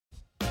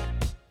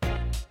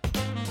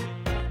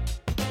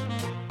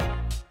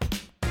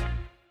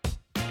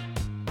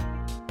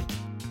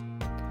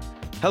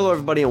Hello,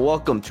 everybody, and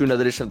welcome to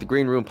another edition of the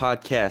Green Room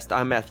Podcast.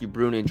 I'm Matthew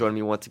Bruni, and joining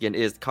me once again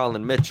is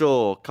Colin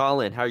Mitchell.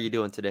 Colin, how are you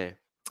doing today?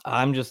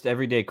 I'm just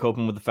every day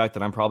coping with the fact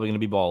that I'm probably going to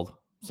be bald.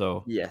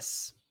 So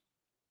Yes.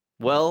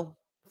 Well,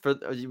 we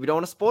don't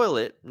want to spoil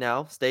it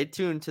now. Stay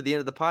tuned to the end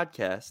of the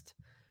podcast,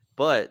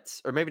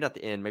 or maybe not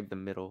the end, maybe the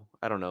middle.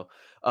 I don't know.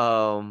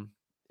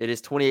 It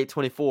is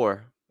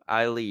 28-24.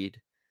 I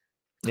lead.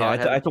 yeah, Colin I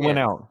has a have to win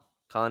chance. out.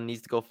 Colin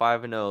needs to go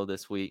 5-0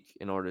 this week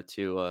in order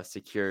to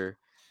secure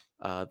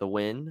the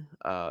win.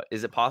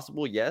 Is it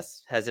possible?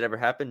 Yes. Has it ever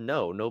happened?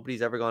 No.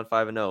 Nobody's ever gone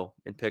 5-0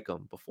 in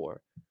Pick'em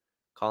before.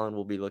 Colin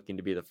will be looking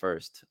to be the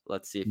first.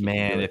 Let's see if he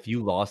can do it. If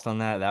you lost on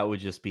that, that would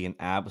just be an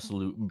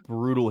absolute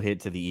brutal hit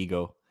to the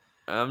ego.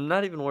 I'm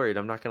not even worried.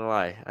 I'm not gonna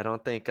lie. I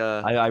don't think.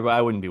 I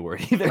wouldn't be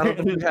worried either. I don't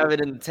think you have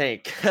it in the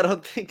tank. I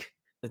don't think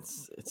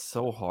It's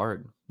so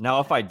hard.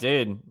 Now, if I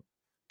did,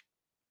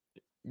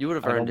 you would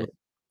have earned it.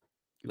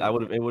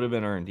 It would have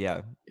been earned.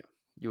 Yeah.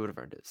 You would have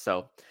earned it.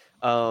 So,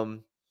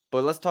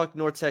 but let's talk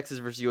North Texas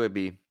versus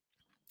UAB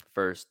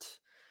first.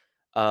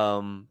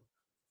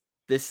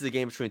 This is a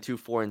game between 2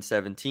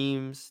 4-7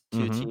 teams,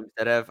 two teams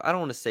that have, I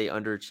don't want to say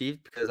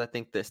underachieved, because I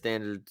think the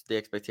standards, the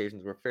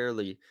expectations were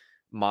fairly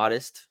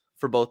modest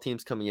for both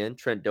teams coming in.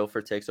 Trent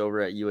Dilfer takes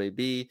over at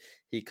UAB.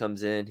 He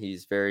comes in,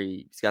 he's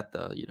got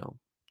the,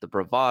 the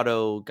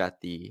bravado, got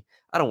the,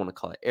 I don't want to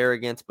call it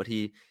arrogance, but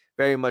he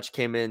very much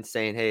came in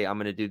saying, hey, I'm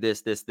going to do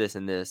this, this, this,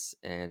 and this,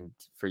 and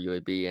for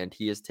UAB. And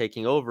he is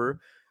taking over,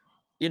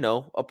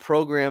 a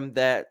program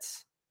that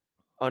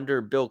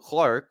under Bill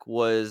Clark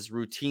was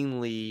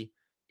routinely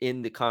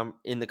in the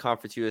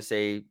Conference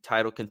USA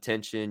title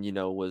contention,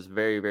 was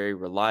very, very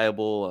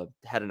reliable,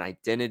 had an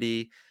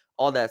identity,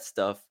 all that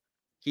stuff.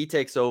 He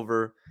takes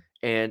over,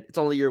 and it's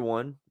only year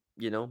one.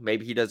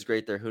 Maybe he does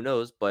great there. Who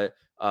knows? But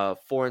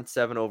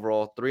 4-7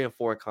 overall,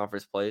 3-4 in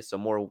conference play, so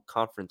more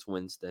conference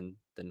wins than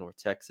North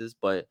Texas.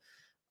 But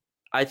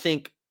I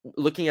think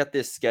looking at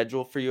this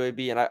schedule for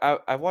UAB, and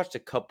I watched a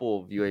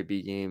couple of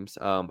UAB games.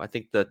 I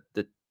think that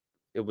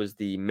it was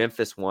the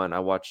Memphis one. I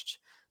watched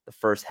the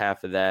first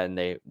half of that, and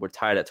they were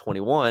tied at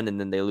 21, and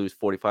then they lose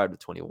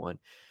 45-21.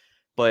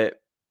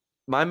 But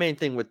my main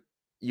thing with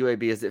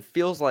UAB is it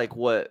feels like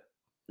where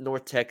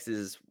North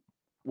Texas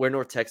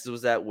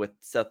was at with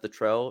Seth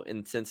Luttrell,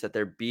 in the sense that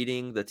they're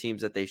beating the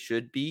teams that they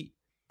should beat,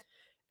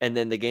 and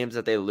then the games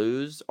that they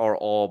lose are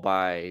all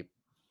by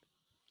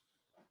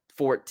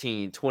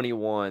 14,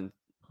 21,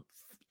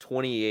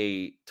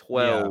 28,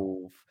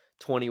 12,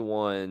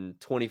 21,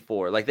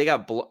 24. Like they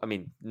got,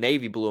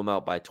 Navy blew them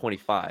out by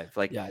 25.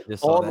 Like Yeah, I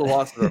just saw all that. the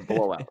losses are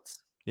blowouts.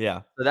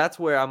 Yeah. So that's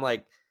where I'm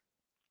like,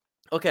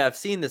 okay, I've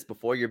seen this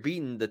before. You're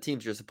beating the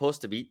teams you're supposed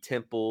to beat,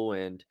 Temple,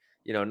 and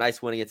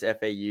nice win against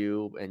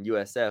FAU and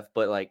USF,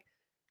 but like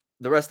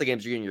the rest of the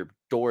games you're getting your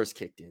doors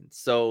kicked in.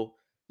 So,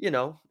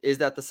 is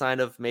that the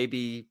sign of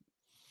maybe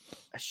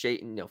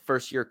a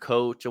first year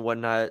coach and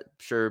whatnot?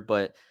 Sure,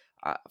 but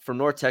from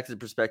North Texas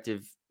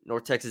perspective,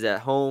 North Texas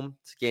at home.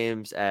 It's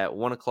games at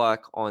 1:00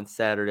 on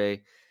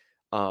Saturday.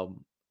 I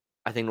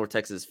think North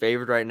Texas is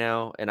favored right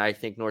now, and I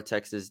think North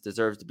Texas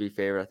deserves to be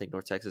favored. I think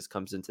North Texas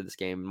comes into this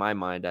game, in my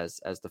mind,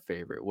 as the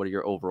favorite. What are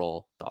your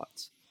overall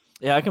thoughts?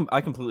 Yeah,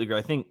 I completely agree.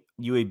 I think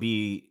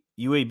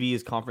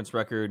UAB's conference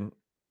record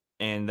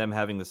and them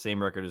having the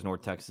same record as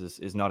North Texas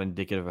is not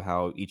indicative of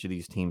how each of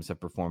these teams have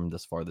performed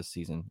thus far this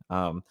season.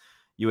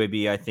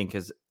 UAB,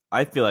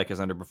 I feel like has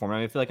underperformed.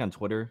 I feel like on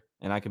Twitter,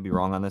 and I could be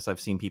wrong on this,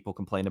 I've seen people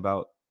complain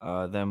about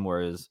them,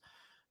 whereas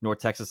North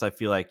Texas, I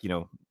feel like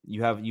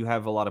you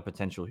have a lot of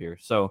potential here.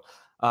 So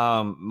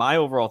my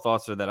overall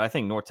thoughts are that I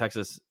think North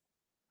Texas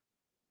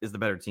is the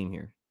better team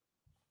here.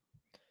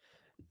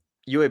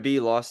 UAB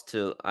lost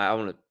to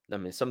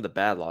some of the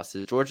bad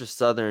losses. Georgia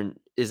Southern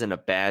isn't a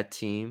bad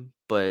team,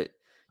 but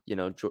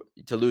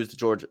to lose to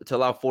Georgia, to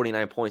allow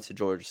 49 points to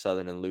Georgia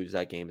Southern and lose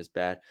that game is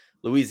bad.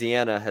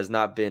 Louisiana has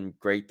not been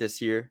great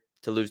this year.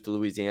 To lose to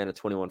Louisiana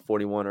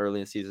 21-41 early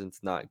in the season is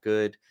not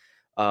good.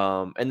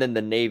 And then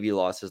the Navy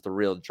loss is the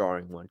real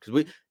jarring one,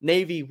 because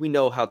we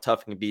know how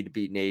tough it can be to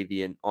beat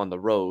Navy and on the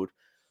road,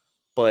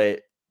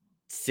 but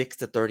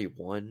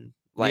 6-31,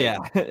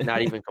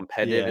 not even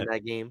competitive in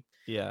that game.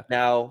 Yeah.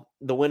 Now,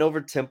 the win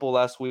over Temple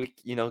last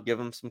week, give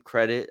them some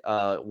credit.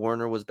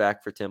 Warner was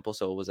back for Temple,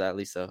 so it was at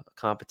least a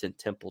competent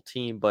Temple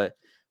team, but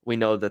we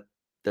know that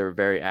they're a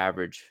very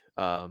average,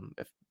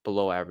 if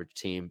below average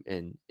team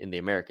in the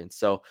Americans.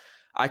 So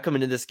I come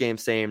into this game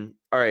saying,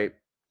 all right,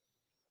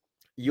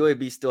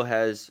 UAB still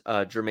has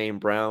Jermaine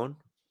Brown,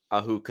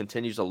 who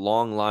continues a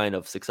long line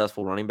of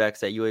successful running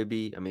backs at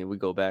UAB. I mean, we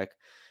go back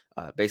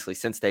basically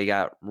since they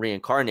got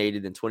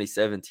reincarnated in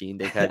 2017,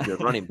 they've had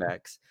good running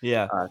backs.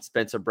 Yeah.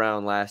 Spencer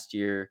Brown last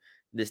year.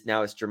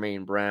 Now it's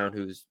Jermaine Brown,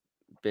 who's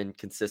been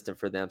consistent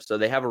for them. So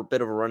they have a bit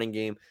of a running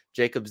game.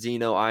 Jacob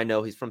Zeno, I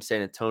know he's from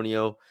San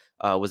Antonio,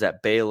 was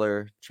at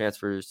Baylor,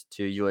 transfers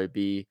to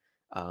UAB.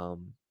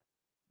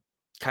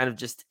 Kind of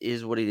just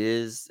is what it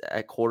is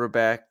at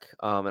quarterback.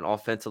 And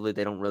offensively,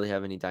 they don't really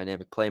have any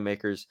dynamic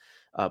playmakers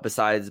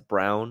besides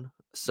Brown.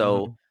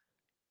 So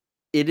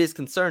it is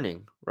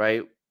concerning,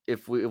 right?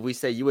 if we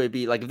say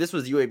UAB, like if this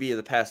was UAB of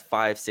the past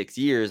 5-6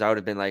 years, I would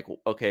have been like,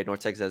 okay,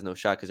 North Texas has no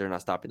shot because they're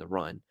not stopping the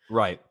run.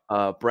 Right.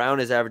 Brown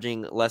is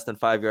averaging less than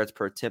 5 yards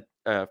per attempt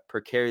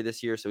per carry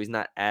this year, so he's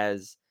not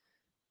as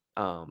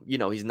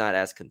he's not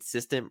as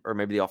consistent, or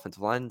maybe the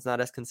offensive line is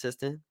not as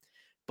consistent.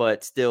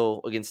 But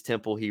still, against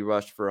Temple, he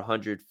rushed for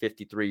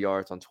 153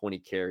 yards on 20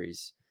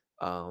 carries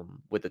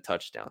with a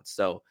touchdown.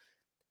 So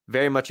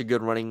very much a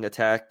good running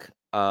attack.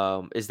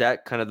 Is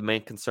that kind of the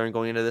main concern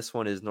going into this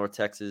one? Is North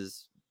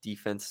Texas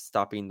defense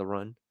stopping the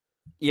run?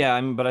 Yeah,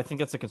 I mean, but I think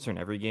that's a concern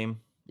every game.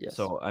 Yes.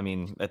 So, I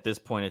mean, at this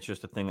point, it's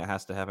just a thing that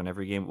has to happen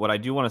every game. What I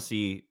do want to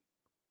see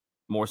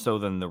more so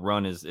than the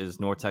run is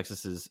North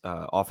Texas's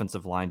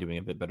offensive line doing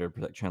a bit better to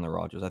protect Chandler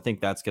Rogers. I think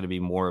that's going to be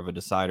more of a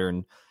decider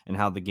in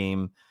how the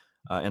game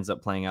ends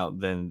up playing out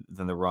than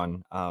the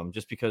run.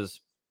 Just because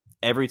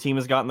every team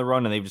has gotten the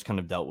run and they've just kind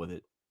of dealt with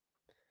it.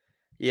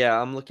 Yeah,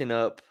 I'm looking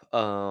up.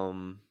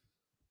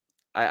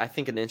 I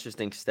think an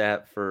interesting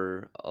stat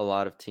for a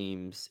lot of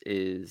teams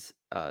is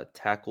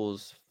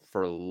tackles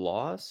for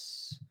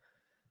loss.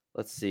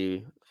 Let's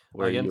see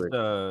where you Against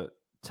were.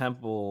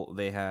 Temple,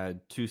 they had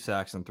 2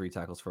 sacks and 3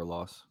 tackles for a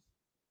loss.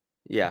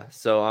 Yeah,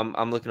 so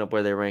I'm looking up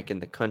where they rank in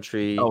the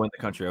country. Oh, in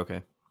the country,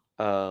 okay.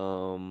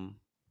 Um,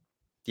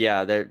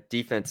 yeah, their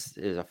defense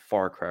is a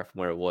far cry from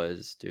where it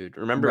was, dude.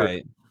 Remember,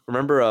 Right.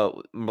 remember,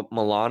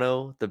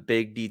 Milano, the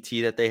big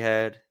DT that they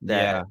had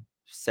that Yeah.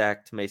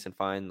 sacked Mason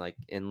Fine like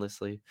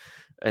endlessly,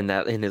 and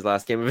that in his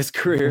last game of his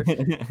career.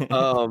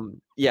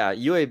 Yeah,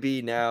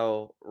 UAB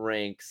now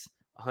ranks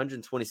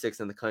 126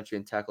 in the country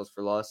in tackles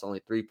for loss,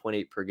 only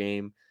 3.8 per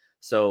game.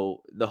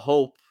 So the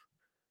hope,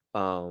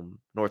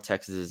 North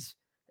Texas is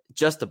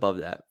just above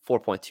that,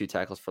 4.2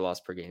 tackles for loss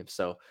per game.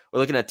 So we're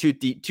looking at two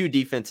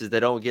defenses that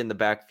don't get in the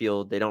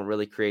backfield. They don't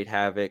really create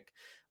havoc.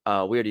 We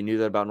already knew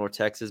that about North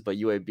Texas, but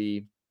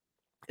UAB,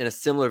 in a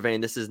similar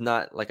vein, this is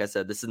not, like I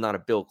said, this is not a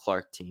Bill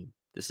Clark team.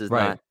 This is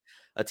Right. not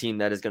a team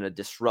that is going to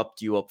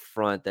disrupt you up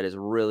front, that is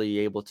really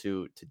able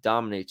to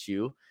dominate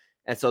you.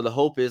 And so the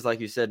hope is, like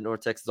you said,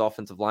 North Texas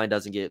offensive line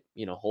doesn't get,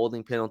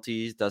 holding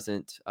penalties,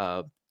 doesn't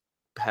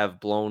have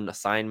blown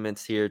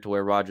assignments here to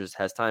where Rodgers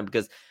has time,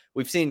 because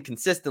we've seen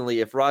consistently,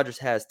 if Rodgers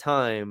has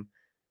time,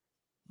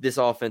 this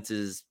offense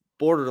is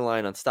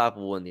borderline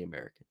unstoppable in the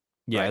American,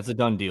 Yeah, right? it's a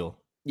done deal.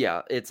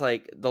 Yeah, it's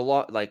like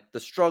the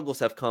struggles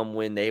have come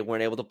when they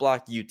weren't able to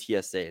block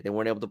UTSA, they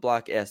weren't able to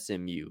block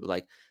SMU.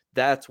 Like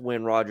that's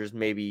when Rodgers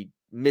maybe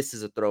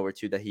misses a throw or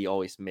two that he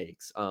always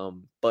makes.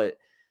 But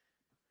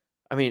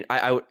I mean,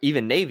 I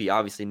even Navy,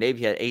 obviously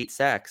Navy had 8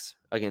 sacks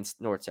against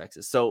North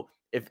Texas. So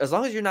if, as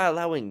long as you're not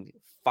allowing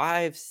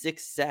 5-6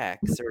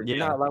 sacks, or you're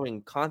Yeah, not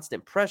allowing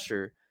constant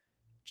pressure,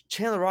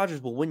 Chandler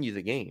Rogers will win you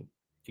the game.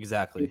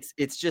 exactly.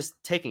 It's just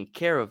taking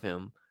care of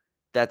him.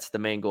 That's the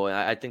main goal. And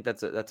I think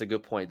that's a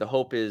good point. The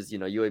hope is,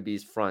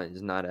 UAB's front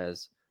is not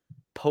as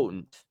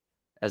potent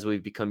as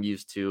we've become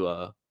used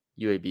to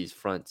UAB's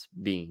front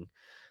being.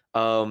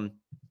 Um,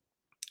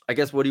 I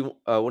guess what do you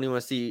want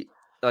to see?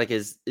 Like,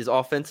 is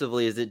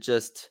offensively, is it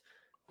just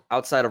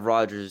outside of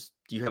Rodgers?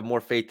 Do you have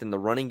more faith in the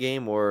running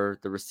game or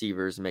the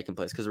receivers making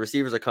plays? Because the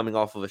receivers are coming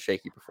off of a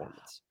shaky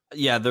performance.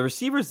 Yeah, the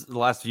receivers the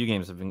last few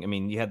games have been. I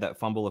mean, you had that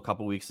fumble a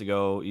couple weeks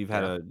ago. You've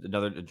had Yeah,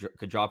 another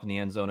drop in the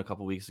end zone a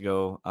couple weeks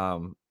ago.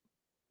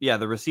 Yeah,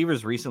 the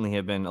receivers recently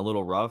have been a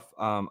little rough.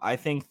 I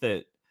think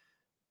that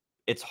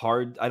it's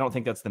hard. I don't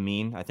think that's the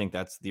mean. I think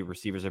that's the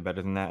receivers are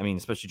better than that. I mean,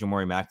 especially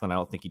Jamori Macklin. I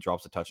don't think he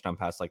drops a touchdown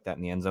pass like that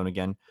in the end zone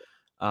again.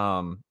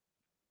 Um,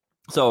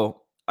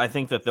 So I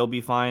think that they'll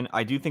be fine.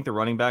 I do think the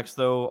running backs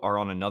though are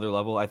on another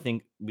level. I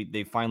think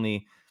they've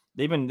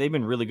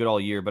been really good all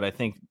year, but I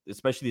think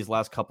especially these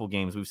last couple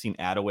games we've seen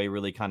Attaway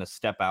really kind of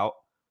step out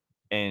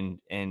and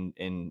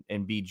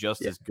be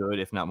just yeah, as good,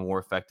 if not more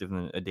effective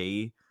than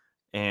Adai.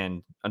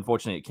 And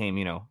unfortunately, it came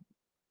in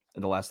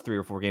the last 3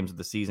 or 4 games of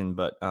the season.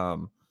 But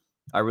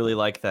I really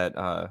like that.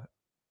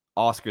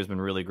 Oscar's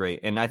been really great.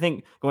 And I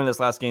think going to this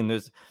last game,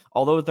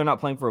 although they're not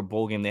playing for a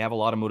bowl game, they have a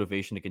lot of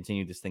motivation to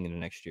continue this thing into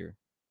next year.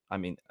 I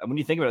mean, when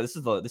you think about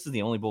it, this is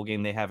the only bowl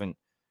game they haven't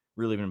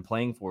really been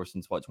playing for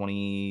since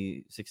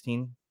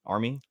 2016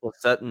 Army. Well,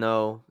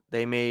 no,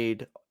 they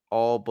made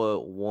all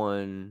but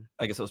one.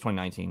 I guess it was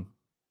 2019.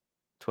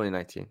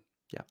 2019.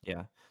 Yeah,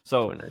 Yeah.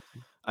 So,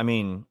 2019. I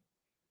mean,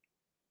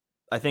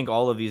 I think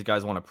all of these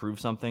guys want to prove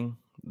something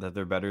that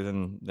they're better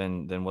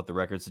than what the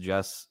record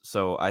suggests.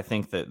 So I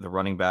think that the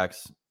running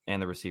backs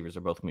and the receivers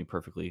are both going to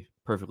be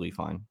perfectly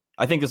fine.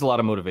 I think there's a lot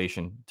of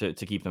motivation to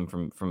keep them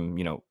from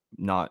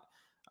not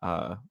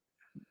Yeah,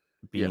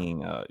 being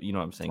what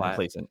I'm saying, flat.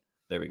 complacent.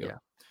 There we go. Yeah.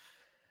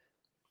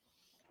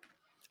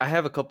 I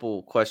have a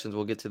couple questions.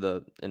 We'll get to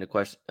the in a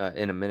question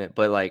in a minute,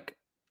 but like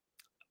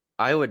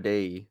Iowa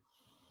Day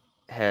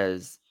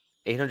has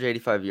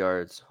 885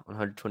 yards on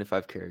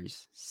 125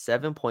 carries,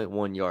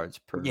 7.1 yards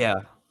per Yeah.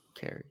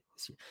 carry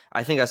this year.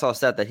 I think I saw a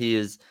stat that he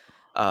is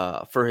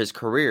for his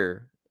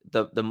career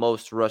the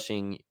most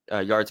rushing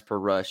yards per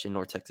rush in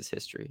North Texas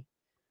history.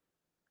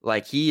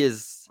 Like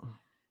it's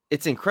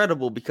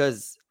incredible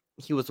because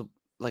he was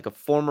like a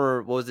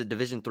former, what was it,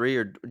 Division 3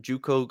 or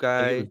JUCO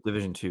I think it was guy.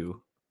 Division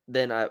 2.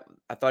 then I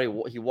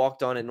thought he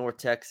walked on at North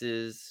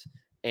Texas,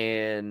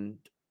 and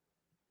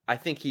I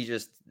think he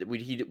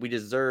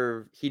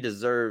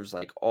deserves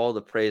like all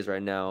the praise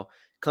right now.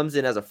 Comes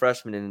in as a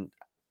freshman, and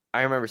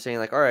I remember saying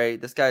like, all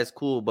right, this guy is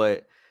cool,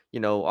 but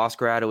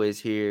Oscar Attaway's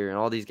here, and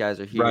all these guys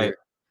are Right. here,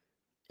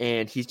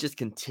 and he's just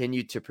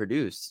continued to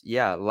produce.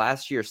 Yeah,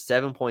 last year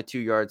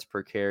 7.2 yards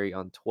per carry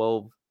on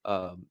 12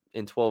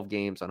 in 12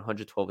 games on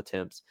 112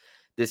 attempts.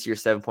 This year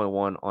 7.1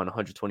 on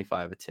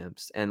 125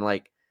 attempts, and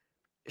like,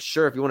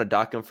 sure, if you want to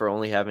dock him for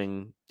only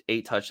having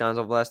 8 touchdowns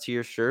over the last 2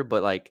 years, sure,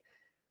 but like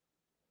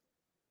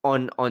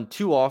on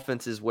two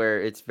offenses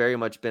where it's very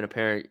much been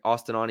apparent,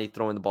 Austin Aune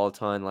throwing the ball a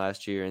ton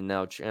last year, and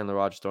now Chandler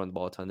Rogers throwing the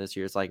ball a ton this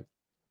year. It's like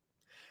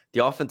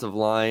the offensive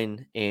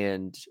line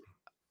and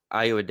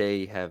Iowa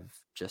Day have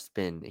just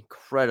been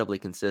incredibly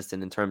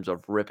consistent in terms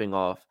of ripping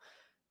off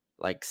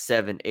like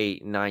 7,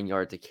 8, 9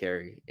 yards to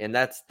carry, and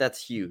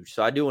that's huge.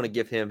 So I do want to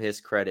give him his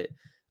credit.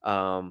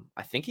 I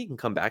think he can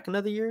come back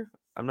another year.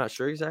 I'm not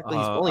sure exactly.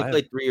 He's only I have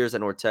played 3 years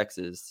at North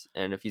Texas,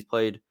 and if he's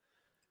played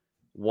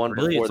one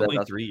really before it's that, only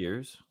that's 3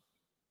 years.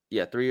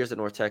 yeah, 3 years at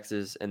North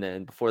Texas, and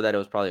then before that, it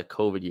was probably a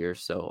COVID year.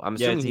 So I'm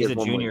Yeah, assuming he he's has a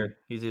one more year.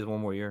 junior. He has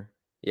one more year.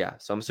 Yeah,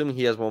 so I'm assuming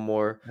he has one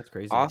more. That's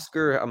crazy.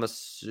 Oscar, I'm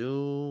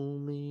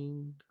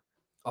assuming.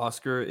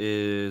 Oscar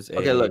is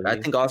Okay, look, I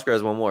a. think Oscar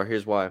has one more.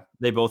 Here's why.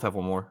 They both have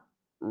one more.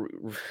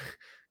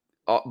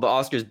 But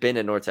Oscar's been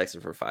at North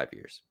Texas for 5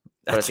 years.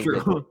 But I That's think he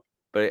has one. true.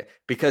 But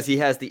because he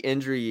has the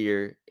injury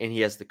year and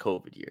he has the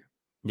COVID year.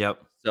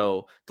 Yep.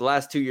 So the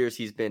last 2 years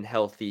he's been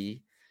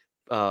healthy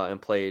and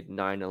played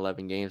 9,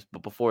 11 games.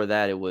 But before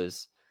that, it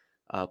was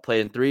played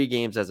in 3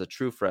 games as a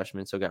true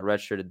freshman, so got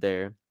redshirted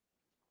there.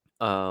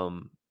 Or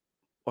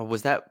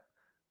was that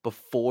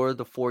before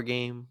the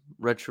 4-game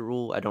redshirt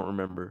rule? I don't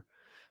remember.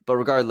 But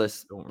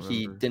regardless, Don't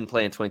he remember. didn't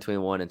play in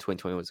 2021, and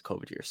 2020 was a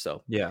COVID year.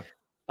 So, Yeah.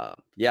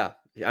 yeah.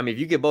 I mean, if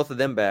you get both of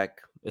them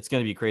back, It's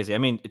going to be crazy. I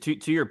mean,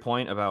 to your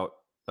point about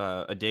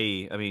a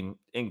day, I mean,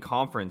 in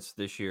conference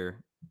this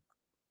year,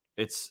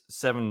 it's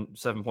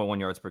 7.1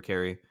 yards per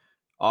carry.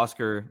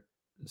 Oscar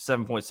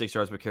 7.6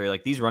 yards per carry.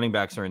 Like, these running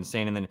backs are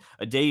insane. And then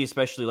a day,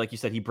 especially like you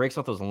said, he breaks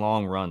off those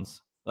long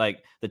runs.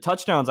 Like the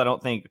touchdowns, I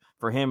don't think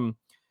for him.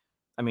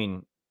 I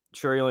mean,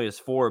 sure he only has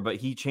 4, but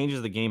he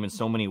changes the game in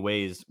so many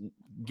ways,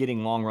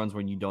 getting long runs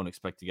when you don't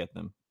expect to get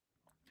them.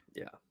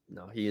 yeah,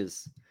 no,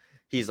 he's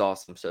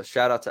awesome. So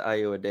shout out to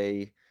Iowa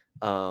Day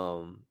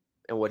and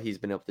what he's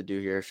been able to do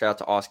here. Shout out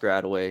to Oscar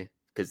Attaway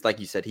because, like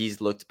you said,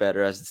 he's looked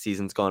better as the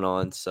season's gone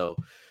on. So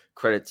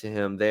credit to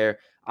him there.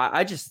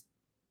 I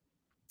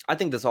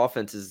think this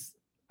offense is.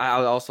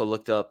 I also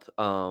looked up.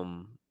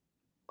 On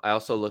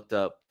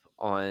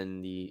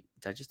the.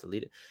 Did I just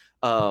delete it?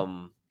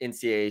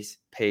 NCAA's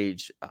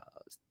page,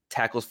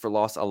 tackles for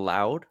loss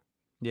allowed.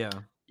 Yeah.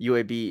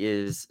 UAB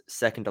is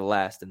second to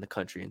last in the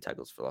country in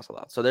tackles for loss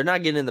allowed. So they're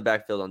not getting in the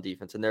backfield on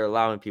defense, and they're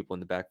allowing people in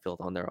the backfield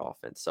on their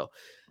offense. So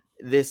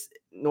this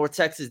North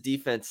Texas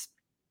defense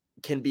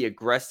can be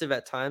aggressive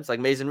at times. Like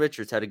Mason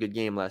Richards had a good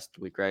game last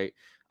week, right?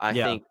 I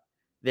think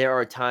there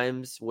are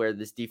times where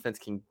this defense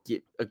can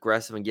get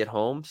aggressive and get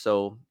home.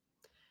 So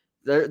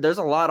there's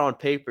a lot on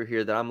paper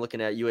here that I'm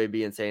looking at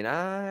UAB and saying,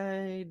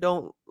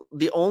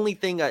 the only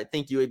thing I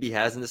think UAB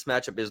has in this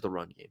matchup is the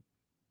run game.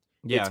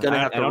 Yeah, It's going to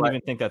have I to don't run.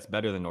 even think that's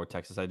better than North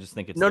Texas. I just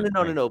think it's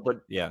No.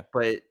 But yeah,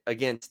 but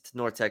against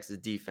North Texas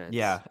defense,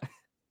 yeah,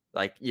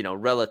 like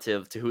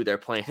relative to who they're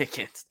playing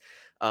against.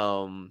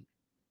 So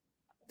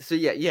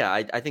yeah,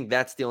 I think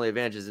that's the only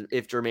advantage is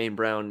if Jermaine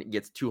Brown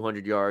gets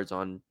 200 yards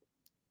on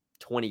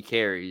 20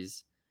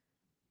 carries,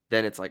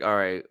 then it's like, all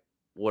right,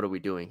 what are we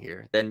doing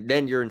here?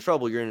 Then you're in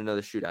trouble. You're in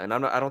another shootout, and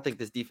I don't think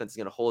this defense is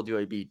going to hold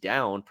UAB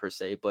down per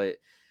se, but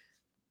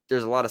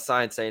there's a lot of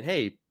signs saying,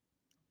 hey,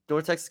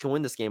 North Texas can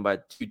win this game by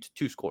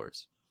two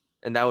scores,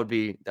 and that would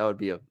be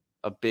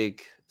a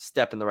big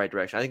step in the right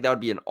direction. I think that would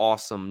be an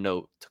awesome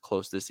note to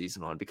close this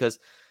season on because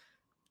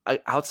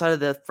outside of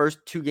the first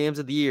 2 games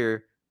of the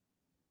year,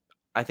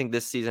 I think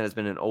this season has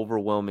been an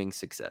overwhelming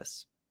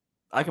success.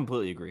 I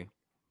completely agree.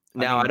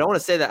 Now, I don't want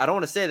to say that. I don't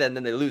want to say that, and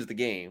then they lose the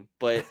game.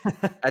 But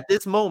at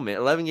this moment,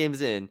 11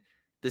 games in,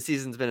 the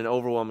season's been an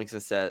overwhelming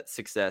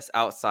success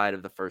outside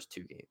of the first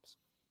 2 games.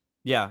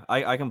 Yeah,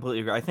 I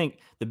completely agree. I think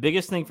the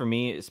biggest thing for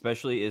me,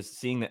 especially, is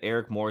seeing that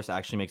Eric Morris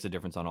actually makes a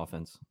difference on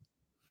offense.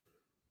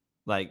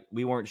 Like,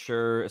 we weren't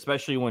sure,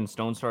 especially when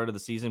Stone started the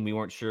season, we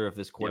weren't sure if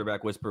this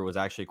quarterback whisperer was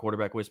actually a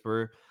quarterback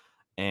whisperer.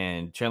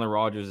 And Chandler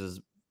Rogers is,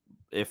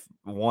 if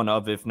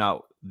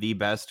not the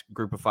best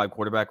group of 5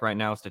 quarterback right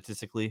now,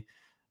 statistically.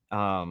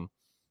 I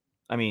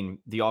mean,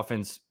 the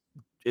offense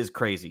is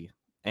crazy.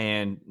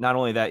 And not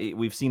only that,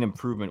 we've seen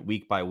improvement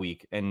week by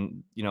week.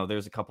 And,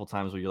 there's a couple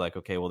times where you're like,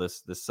 okay, well,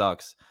 this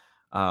sucks,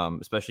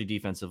 especially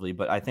defensively.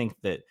 But I think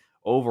that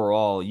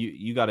overall,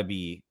 you got to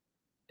be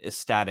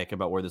ecstatic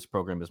about where this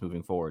program is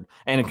moving forward.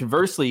 And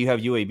conversely, you have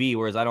UAB,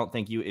 whereas I don't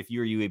think if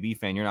you're a UAB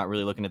fan, you're not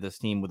really looking at this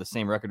team with the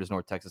same record as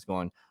North Texas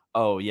going,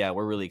 oh, yeah,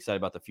 we're really excited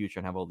about the future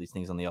and have all these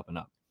things on the up and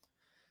up.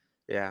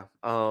 Yeah.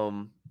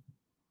 All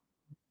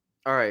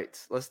right.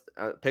 Let's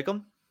pick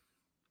them.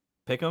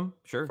 Pick them?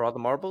 Sure. For all the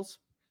marbles?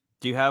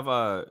 Do you have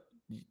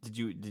Did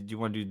you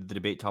want to do the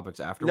debate topics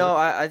afterwards? No,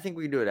 I think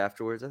we can do it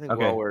afterwards. I think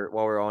Okay.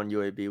 while we're on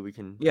UAB, we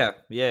can Yeah,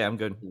 I'm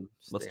good.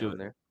 Let's stay do on it.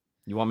 there.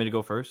 You want me to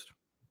go first?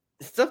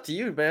 It's up to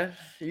you, man.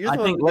 You're I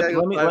the one think who let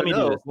gotta me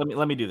go let me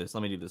let me do 5-0. this.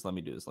 Let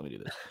me do this.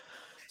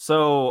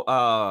 So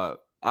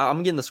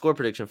I'm getting the score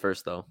prediction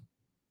first, though.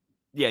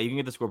 yeah, you can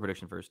get the score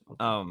prediction first. Okay.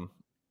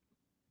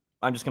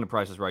 I'm just gonna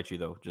price this right you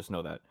though. Just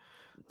know that.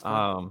 It's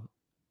fine.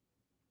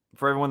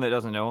 For everyone that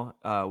doesn't know,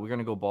 we're going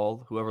to go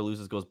bald. Whoever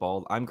loses goes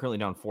bald. I'm currently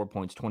down 4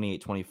 points,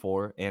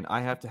 28-24, and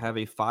I have to have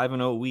a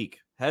 5-0 week.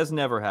 Has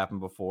never happened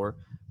before.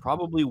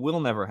 Probably will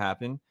never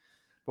happen,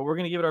 but we're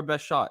going to give it our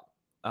best shot.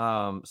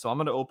 So I'm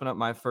going to open up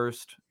my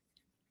first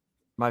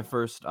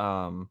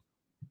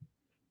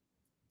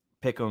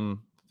pick'em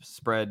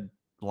spread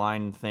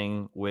line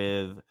thing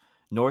with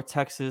North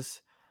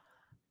Texas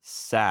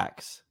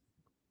sacks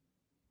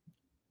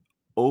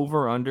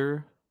over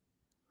under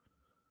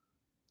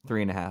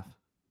 3.5.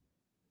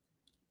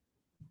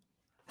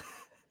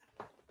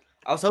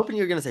 I was hoping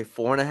you were gonna say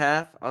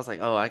 4.5. I was like,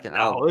 oh, I can.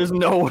 No, there's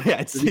no way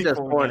I'd If he say says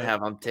 4.5.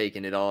 4.5, I'm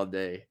taking it all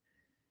day.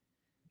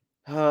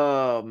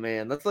 Oh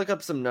man, let's look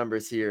up some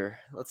numbers here.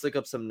 Let's look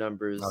up some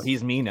numbers. Oh,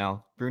 he's me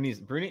now. Bruni.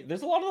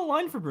 There's a lot on the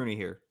line for Bruni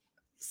here.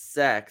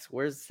 Sacks.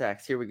 Where's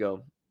sacks? Here we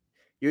go.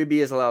 UAB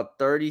has allowed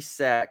 30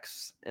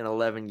 sacks in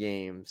 11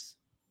 games.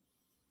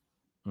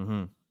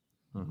 Mm-hmm.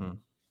 I'm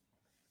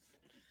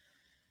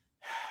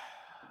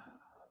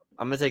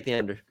gonna take the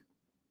under.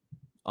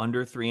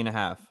 Under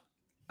 3.5.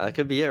 That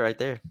could be it right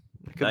there.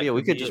 It could That be it.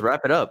 We could could be just it.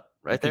 wrap it up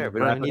right there. We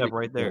don't Wrap even it need up to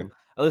right keep there. going.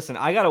 Listen,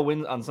 I gotta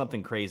win on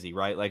something crazy,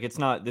 right? Like it's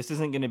not. This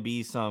isn't gonna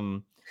be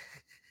some.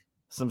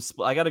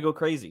 I gotta go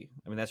crazy.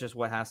 I mean, that's just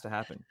what has to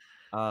happen.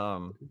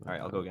 All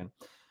right, I'll go again.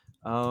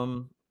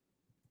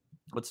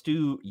 Let's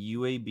do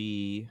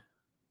UAB.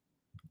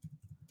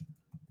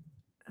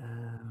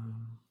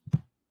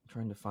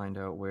 Trying to find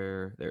out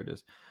where. There it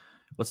is.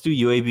 Let's do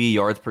UAB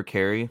yards per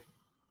carry.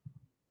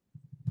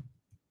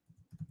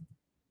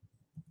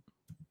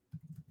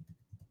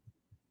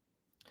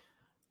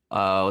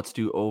 Let's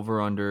do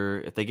over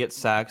under. If they get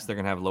sacks, they're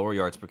gonna have lower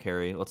yards per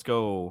carry. Let's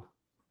go.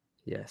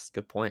 Yes,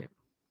 good point.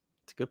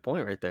 It's a good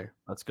point right there.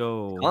 Let's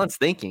go. Colin's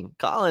thinking.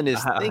 Colin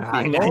is thinking.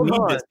 I Hold need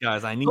on. this,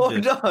 guys. I need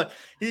Hold this. on.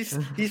 He's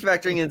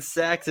factoring in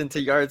sacks into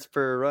yards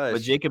per rush.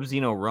 But Jacob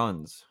Zeno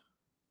runs.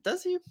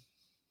 Does he?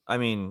 I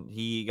mean,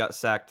 he got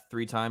sacked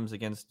 3 times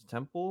against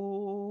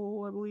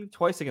Temple, I believe,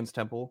 twice against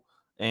Temple,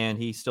 and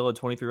he still had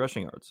 23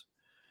 rushing yards.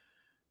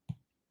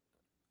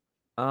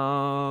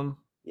 Yeah,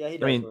 he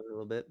does run a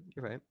little bit.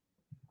 You're right.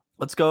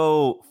 Let's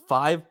go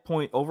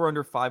over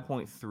under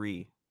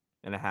 5.3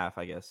 and a half,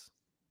 I guess.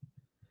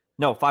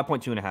 No,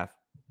 5.2 and a half.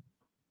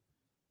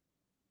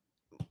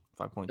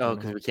 5.2. Oh,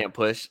 because we can't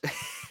push.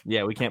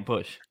 Yeah, we can't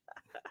push.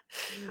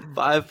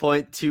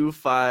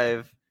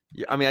 5.25.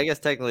 I mean, I guess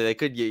technically they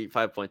could get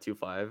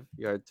 5.25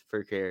 yards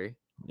per carry.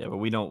 Yeah, but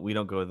we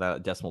don't go to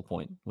that decimal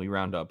point. We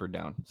round up or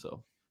down.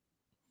 So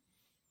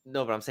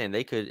no, but I'm saying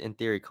they could, in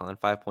theory, Colin,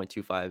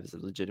 5.25 is a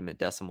legitimate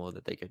decimal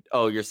that they could.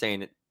 Oh, you're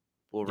saying it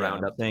will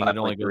round up to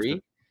 5.3?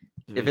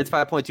 If it's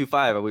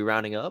 5.25, are we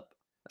rounding up?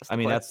 I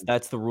mean,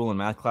 that's the rule in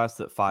math class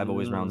that 5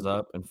 always rounds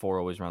up and 4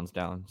 always rounds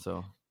down.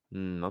 So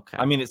okay.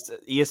 I mean, it's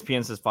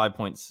ESPN says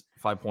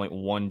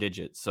 5.1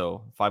 digits,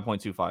 so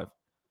 5.25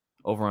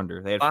 over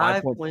under. They had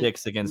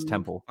 5.6 against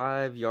Temple.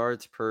 5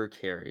 yards per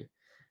carry.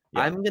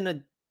 Yeah. I'm in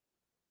an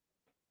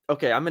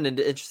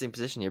interesting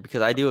position here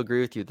because I do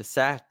agree with you. The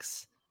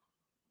sacks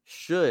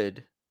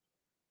should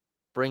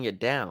bring it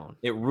down.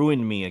 It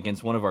ruined me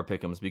against one of our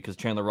pick'ems because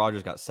Chandler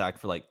Rogers got sacked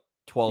for like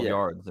 12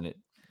 yards and it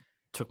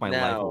took my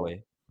life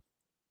away.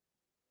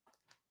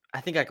 I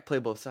think I could play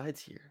both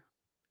sides here.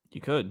 You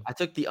could. I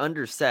took the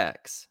under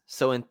sacks.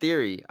 So in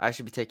theory, I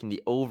should be taking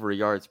the over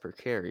yards per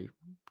carry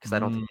because I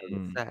don't think they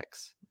get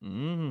sacks.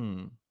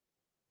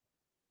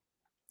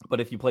 But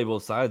if you play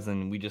both sides,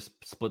 then we just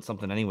split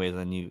something anyways,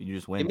 then you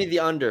just win. Give me the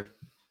under.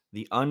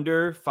 The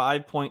under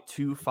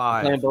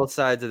 5.25. Playing both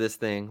sides of this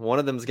thing. One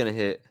of them is going to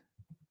hit.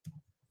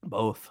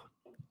 Both.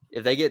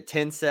 If they get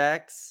 10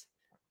 sacks,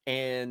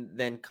 and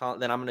then I'm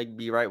going to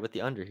be right with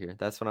the under here.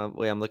 That's the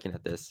way I'm looking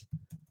at this.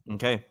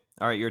 Okay.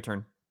 All right, your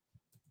turn.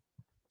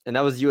 And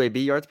that was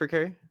UAB yards per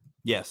carry?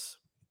 Yes.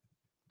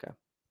 Okay.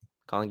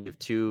 Colin give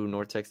 2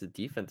 North Texas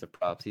defensive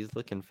props. He's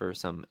looking for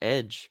some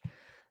edge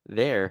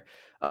there.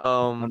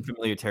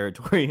 Unfamiliar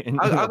territory.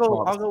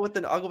 I'll go with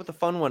the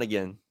fun one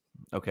again.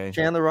 Okay.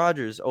 Chandler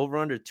Rogers over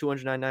under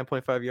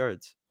 299.5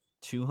 yards.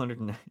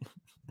 209.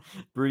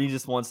 Bruni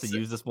just wants to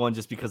use this one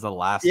just because of the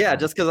last time.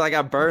 just because I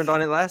got burned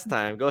on it last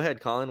time. Go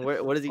ahead, Colin.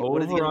 What is he? Over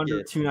what is he under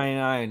get?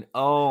 299.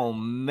 Oh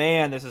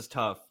man, this is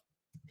tough.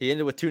 He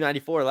ended with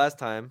 294 last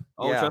time.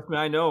 Oh, trust me,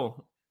 I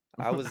know.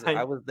 I was there.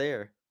 I was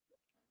there.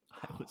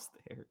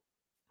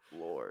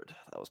 Lord,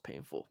 that was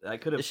painful.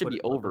 It should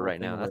be over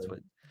right now. That's what.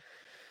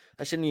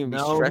 I shouldn't even be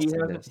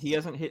stressing this. He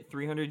hasn't hit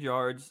 300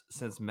 yards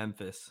since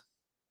Memphis.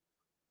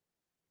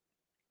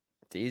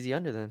 It's easy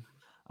under then.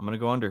 I'm gonna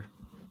go under.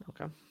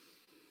 Okay.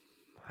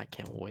 I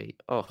can't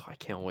wait. Oh, I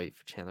can't wait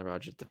for Chandler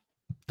Rogers to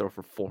throw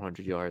for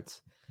 400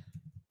 yards.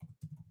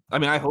 I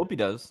mean, I hope he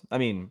does. I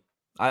mean,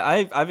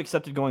 I've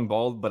accepted going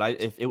bald,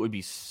 but if it would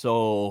be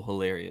so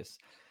hilarious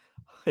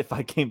if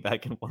I came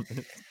back and won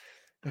this.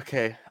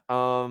 Okay.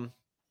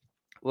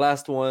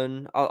 Last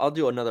one. I'll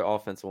do another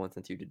offensive one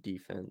since you did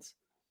defense.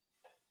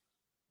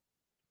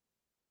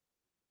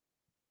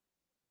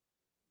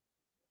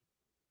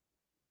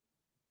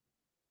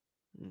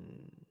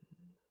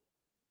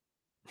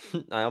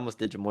 I almost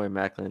did Jamori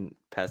Macklin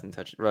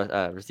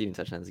receiving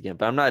touchdowns again,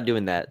 but I'm not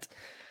doing that.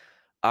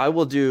 I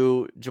will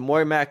do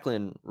Jamori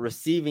Macklin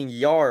receiving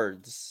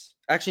yards.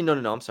 Actually,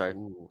 no. I'm sorry.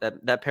 Ooh.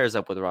 That pairs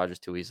up with Rodgers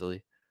too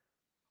easily.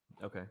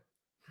 Okay.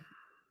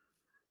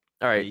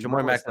 All right, Yeah, you might Jamori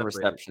wanna Macklin separate it.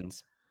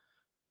 receptions.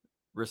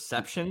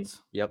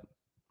 Receptions? Yep.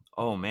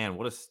 Oh man,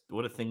 what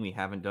a thing we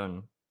haven't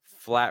done.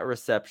 Flat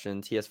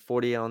receptions. He has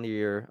 40 on the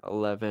year,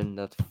 11.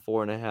 That's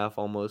 4.5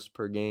 almost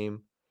per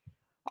game.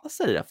 I'll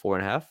set it at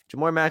 4.5.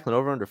 Jamori Macklin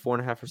over under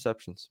 4.5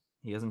 receptions.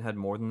 He hasn't had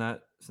more than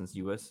that since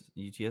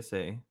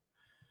UTSA.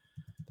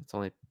 That's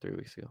only 3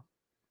 weeks ago.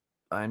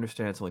 I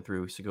understand it's only 3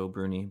 weeks ago,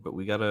 Bruni, but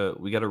we gotta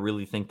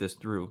really think this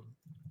through.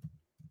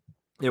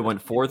 It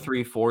went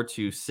 4-3,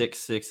 4-2,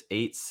 6-6,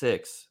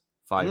 8-6,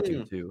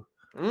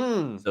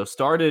 5-2-2. So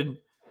started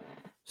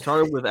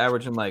with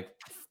averaging like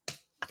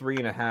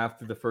 3.5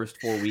 through the first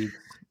 4 weeks,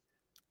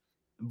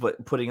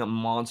 but putting up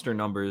monster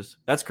numbers.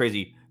 That's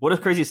crazy. What a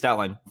crazy stat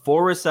line.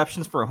 4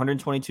 receptions for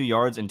 122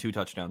 yards and 2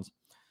 touchdowns.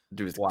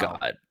 Dude's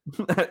God.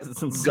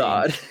 That's insane.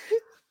 God.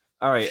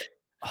 All right.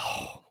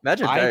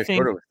 Imagine if Darius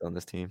Schroeder was on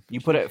this team.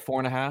 You put it at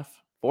 4.5?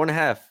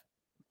 4.5.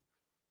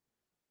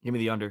 Give me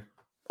the under.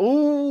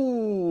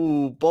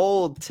 Ooh,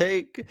 bold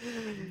take.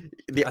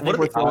 I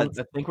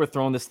think we're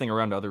throwing this thing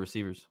around to other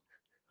receivers.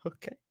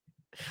 Okay.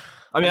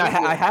 I mean,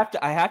 I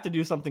have to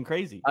do something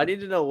crazy. I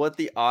need to know what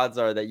the odds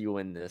are that you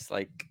win this.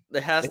 Like,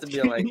 there has to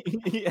be like,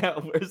 yeah,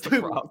 where's the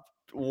prop?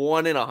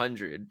 1 in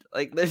 100.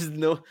 Like, there's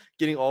no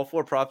getting all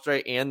 4 props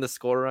right and the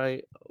score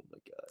right. Oh my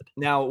god.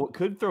 Now, what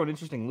could throw an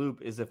interesting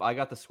loop is if I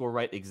got the score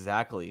right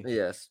exactly.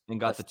 Yes. And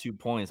got the 2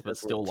 points, but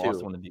still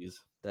lost one of these.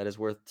 That is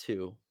worth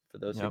 2 for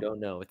those who don't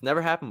know. It's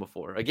never happened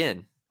before.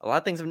 Again, a lot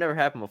of things have never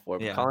happened before.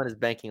 But Colin is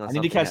banking on. I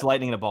need to catch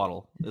lightning in a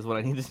bottle. Is what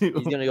I need to do.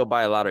 He's gonna go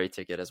buy a lottery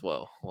ticket as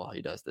well while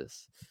he does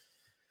this.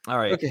 All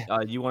right. Okay.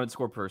 You wanted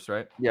score first,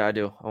 right? Yeah, I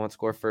do. I want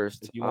score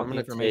first. If you want the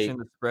information,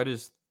 the spread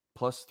is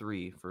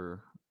 +3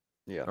 for.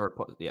 Yeah.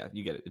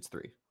 You get it. It's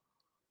 3.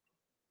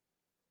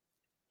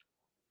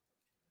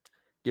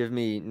 Give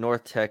me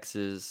North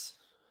Texas.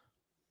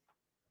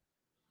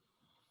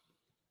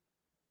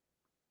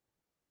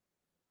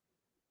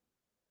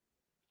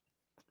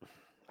 I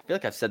feel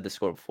like I've said the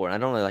score before. And I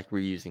don't really like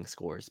reusing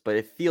scores, but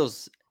it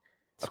feels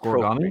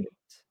appropriate.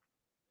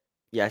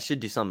 Yeah, I should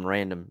do some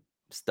random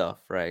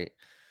stuff, right?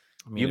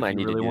 I mean, you might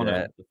need to do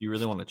that. If you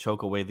really want to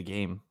choke away the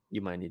game,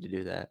 you might need to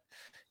do that.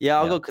 Yeah,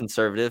 I'll go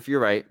conservative. You're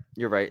right.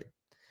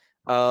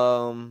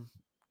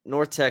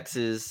 North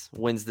Texas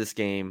wins this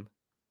game.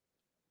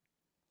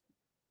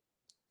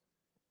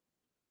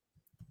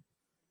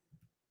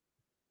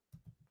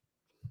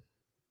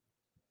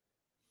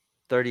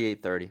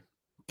 $38-30.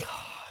 God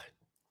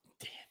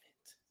damn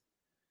it.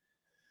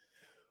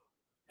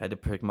 Had to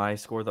pick my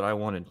score that I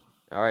wanted.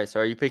 All right, so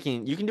are you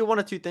picking? You can do one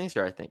of 2 things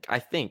here, I think.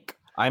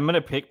 I'm going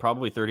to pick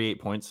probably 38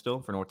 points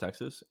still for North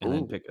Texas and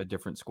then pick a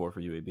different score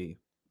for UAB.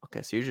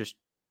 Okay, so you're just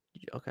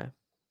okay.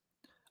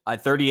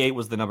 38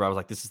 was the number. I was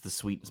like, this is the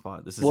sweet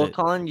spot. This is it.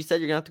 Colin, you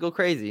said you're going to have to go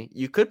crazy.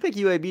 You could pick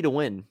UAB to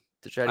win.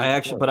 To try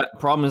to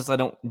problem is I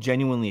don't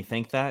genuinely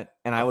think that,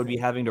 and I would be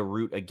having to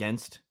root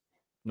against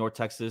North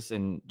Texas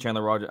and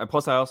Chandler Rogers.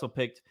 Plus, I also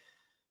picked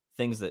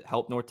things that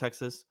help North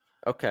Texas.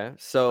 Okay,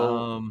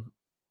 so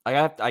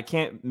I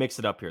can't mix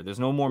it up here. There's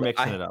no more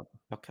mixing it up.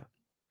 Okay,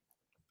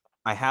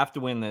 I have to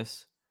win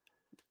this.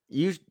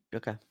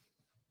 Okay.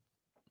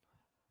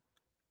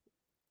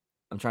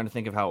 I'm trying to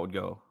think of how it would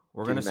go.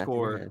 We're gonna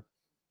score.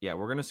 Yeah,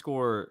 we're gonna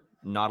score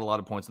not a lot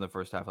of points in the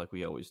first half like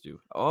we always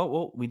do. Oh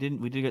well, we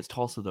did against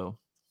Tulsa though.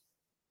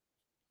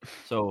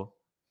 So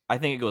I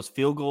think it goes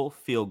field goal.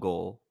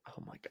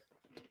 Oh my god.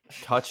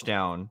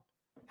 Touchdown,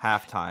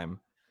 halftime,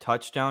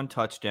 touchdown.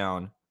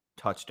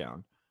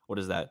 What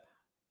is that?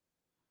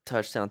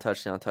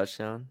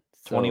 Touchdown.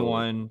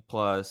 21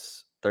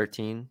 plus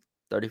 13,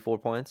 34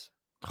 points.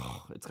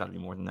 Oh, it's got to be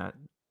more than that.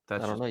 I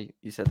don't know.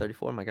 You said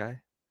 34, my guy.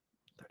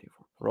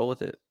 34. Roll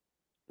with it.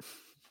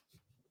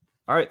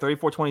 All right,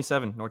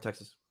 34-27, North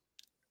Texas.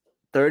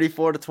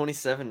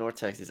 34-27, North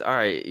Texas. All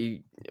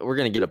right, we're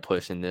gonna get a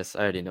push in this. I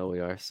already know we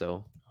are.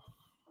 So,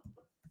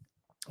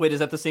 wait, is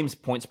that the same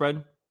point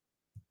spread?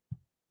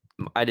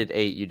 I did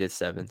 8. You did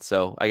 7.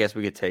 So I guess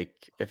we could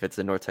take if it's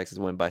a North Texas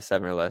win by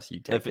 7 or less. You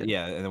take it.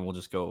 Yeah, and then we'll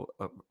just go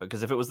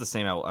because if it was the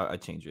same,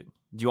 I'd change it.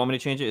 Do you want me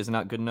to change it? Is it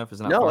not good enough?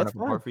 Is it not far enough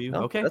apart for you?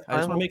 No, okay, I just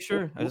want to make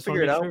sure. I just want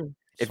to make sure.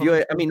 If you,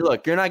 I mean,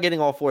 look, you're not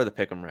getting all 4 of the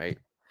pick'em right.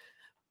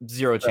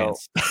 Zero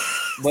chance.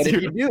 But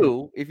if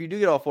you do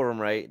get all 4 of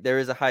them right, there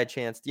is a high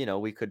chance,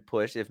 we could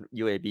push if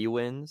UAB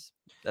wins.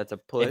 That's a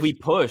push.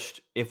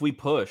 If we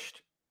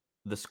pushed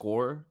the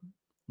score,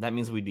 that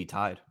means we'd be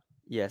tied.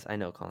 Yes, I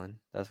know, Colin.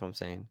 That's what I'm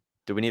saying.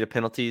 Do we need a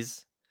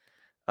penalties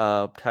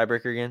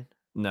Tiebreaker again?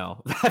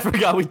 No, I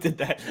forgot we did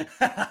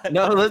that.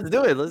 No, let's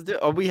do it. Let's do it.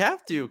 Oh, we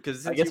have to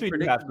because I since guess you we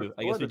do have predicted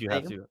to.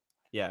 before the thing.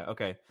 Yeah.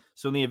 Okay.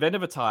 So in the event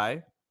of a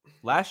tie,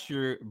 last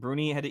year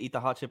Bruni had to eat the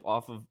hot chip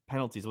off of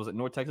penalties. Was it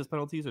North Texas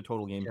penalties or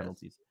total game Yes.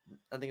 penalties?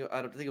 I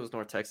don't think it was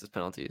North Texas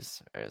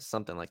penalties or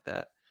something like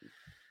that.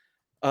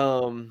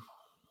 All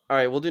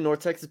right, we'll do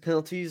North Texas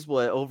penalties.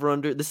 What over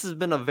under? This has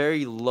been a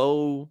very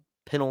low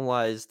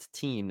penalized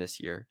team this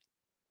year,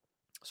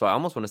 so I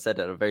almost want to set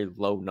at a very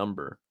low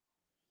number.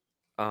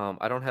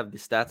 I don't have the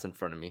stats in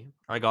front of me.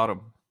 I got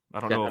him. I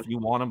don't know if you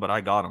want him, but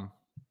I got him.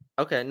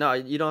 Okay, no,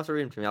 you don't have to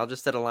read them to me. I'll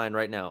just set a line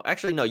right now.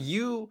 Actually, no,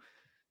 you.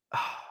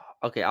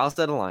 Okay, I'll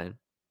set a line.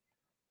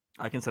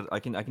 I can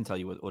tell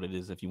you what it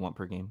is if you want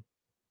per game.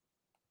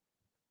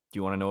 Do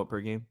you want to know it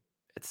per game?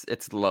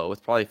 It's low. It's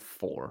probably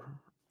 4.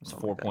 It's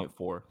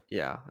 4.4.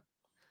 Yeah.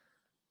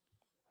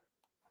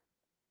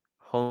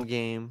 Home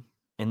game.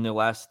 In the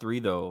last 3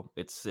 though,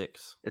 it's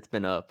 6. It's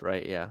been up,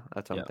 right? Yeah,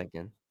 that's what I'm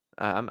thinking.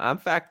 I'm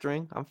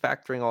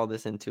factoring all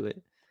this into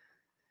it.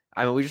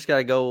 I mean, we just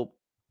gotta go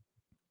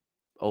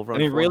over. I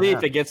mean, really,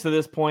 if it gets to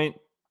this point,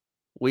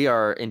 we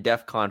are in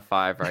DEFCON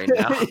 5 right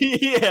now.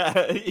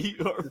 Yeah, you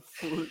are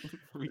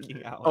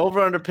freaking out.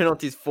 Over under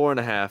penalties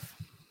 4.5.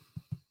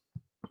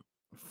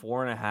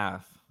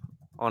 4.5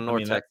 on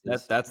North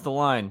Texas. That's the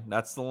line.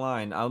 That's the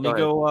line. Let me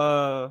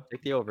go.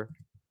 Take the over.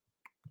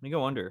 Let me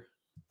go under.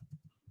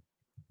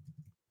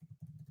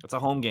 It's a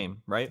home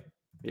game, right?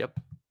 Yep.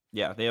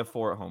 Yeah, they have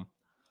 4 at home.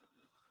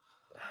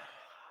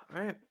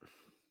 All right.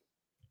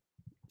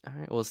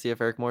 We'll see if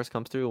Eric Morris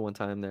comes through one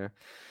time there.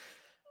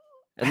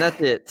 And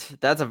that's it.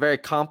 That's a very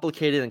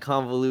complicated and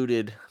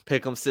convoluted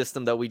pick'em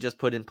system that we just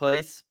put in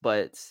place.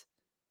 But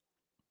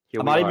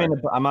I'm not even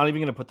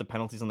going to put the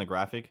penalties on the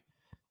graphic,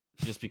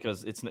 just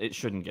because it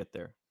shouldn't get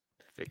there.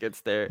 If it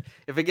gets there,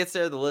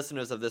 the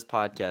listeners of this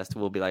podcast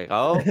will be like,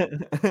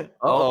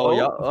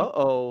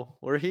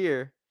 we're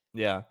here.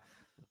 Yeah.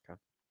 Okay.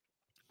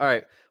 All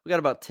right. We got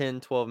about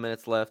 10, 12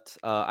 minutes left.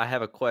 I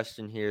have a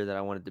question here that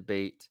I want to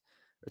debate,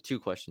 or 2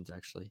 questions,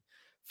 actually.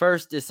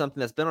 First is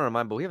something that's been on our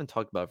mind, but we haven't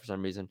talked about it for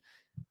some reason.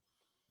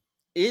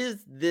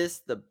 Is this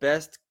the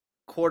best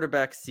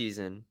quarterback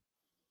season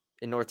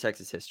in North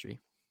Texas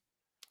history?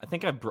 I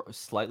think I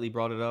slightly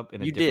brought it up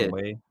in a different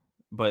way,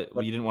 but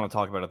you didn't want to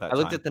talk about it that time. I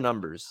looked at the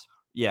numbers.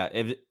 Yeah,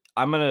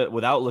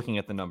 without looking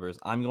at the numbers,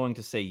 I'm going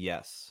to say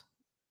yes.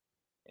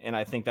 And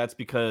I think that's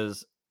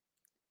because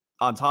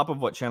on top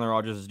of what Chandler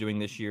Rogers is doing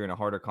this year in a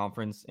harder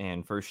conference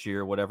and first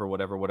year, whatever,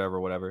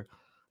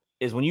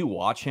 is when you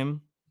watch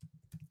him,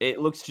 it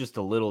looks just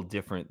a little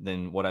different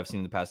than what I've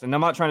seen in the past. And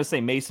I'm not trying to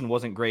say Mason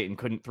wasn't great and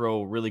couldn't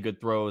throw really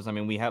good throws. I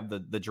mean, we have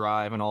the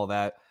drive and all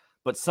that,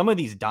 but some of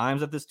these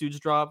dimes that this dude's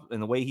dropped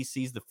and the way he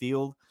sees the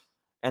field,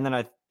 and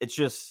then it's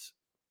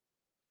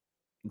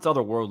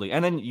otherworldly.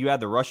 And then you add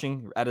the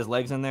rushing, add his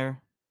legs in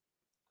there.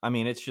 I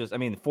mean, the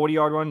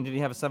 40-yard run. Did he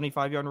have a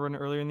 75-yard run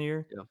earlier in the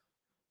year? Yeah.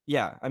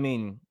 Yeah. I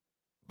mean,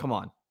 come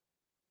on.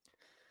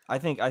 I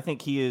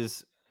think he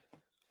is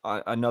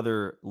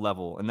another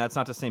level, and that's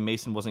not to say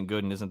Mason wasn't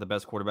good and isn't the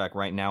best quarterback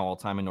right now all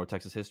time in North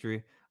Texas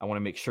history. I want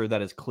to make sure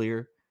that is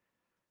clear.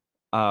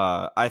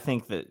 I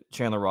think that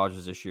Chandler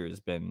Rogers this year has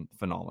been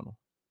phenomenal.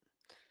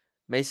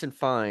 Mason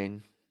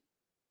Fine,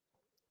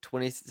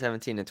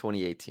 2017 and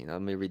 2018.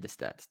 Let me read the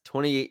stats.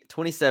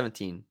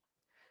 2017,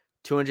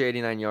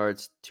 289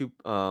 yards,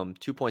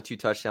 2.2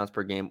 touchdowns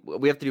per game.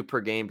 We have to do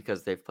per game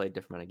because they've played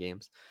different amount of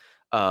games.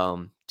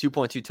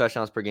 2.2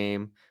 touchdowns per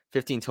game,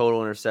 15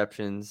 total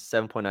interceptions,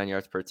 7.9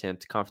 yards per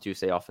attempt. Conference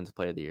USA Offensive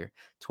Player of the Year.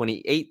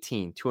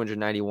 2018,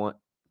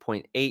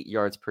 291.8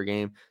 yards per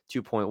game,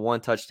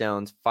 2.1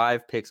 touchdowns,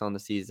 5 picks on the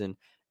season,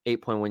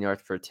 8.1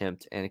 yards per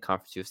attempt, and a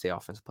Conference USA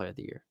Offensive Player of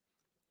the Year.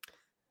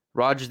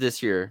 Rogers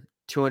this year,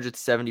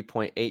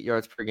 270.8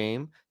 yards per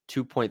game,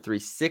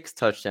 2.36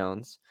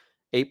 touchdowns,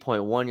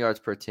 8.1 yards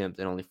per attempt,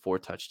 and only 4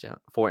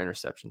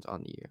 interceptions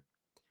on the year.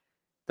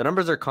 The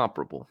numbers are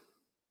comparable.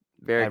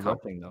 Very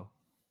comparable. Rushing, though.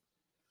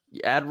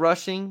 You add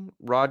rushing,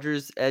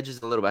 Rogers edges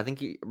a little bit. I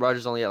think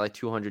Rogers only at like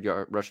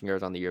 200 rushing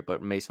yards on the year,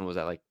 but Mason was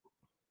at like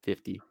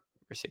 50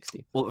 or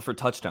 60. Well, for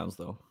touchdowns,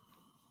 though.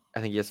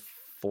 I think he has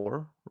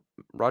 4.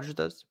 Rogers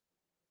does.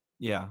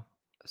 Yeah.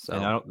 So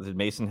and did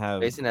Mason have?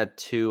 Mason had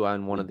 2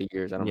 on one of the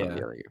years. I don't remember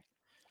the other year.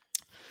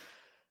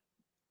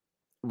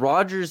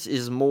 Rogers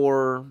is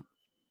more.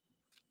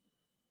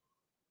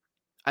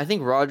 I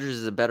think Rogers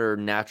is a better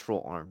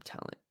natural arm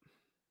talent.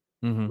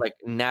 Mm-hmm. Like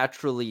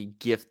naturally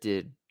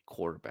gifted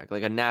quarterback,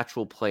 like a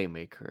natural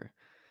playmaker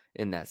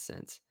in that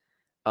sense.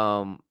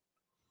 I'm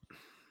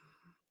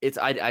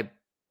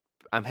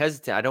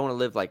hesitant. I don't want to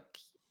live like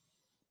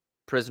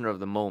prisoner of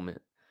the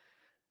moment,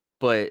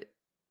 but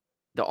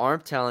the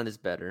arm talent is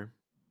better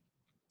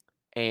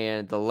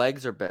and the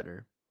legs are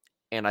better.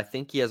 And I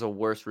think he has a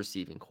worse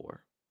receiving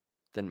core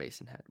than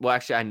Mason had. Well,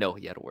 actually, I know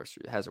he has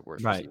a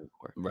worse receiving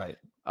core. Right.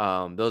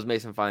 Those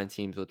Mason Fine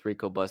teams with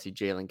Rico Bussey,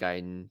 Jalen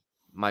Guyton,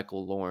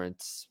 Michael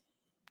Lawrence,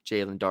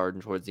 Jalen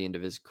Darden towards the end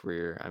of his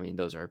career. I mean,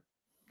 those are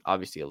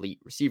obviously elite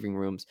receiving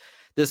rooms.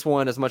 This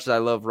one, as much as I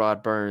love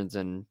Rod Burns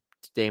and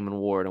Damon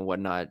Ward and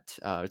whatnot.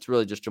 It's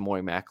really just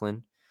Jamori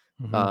Macklin.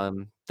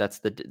 That's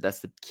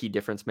the key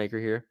difference maker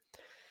here.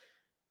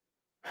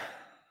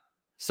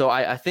 So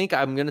I think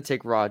I'm gonna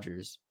take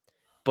Rodgers,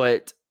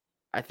 but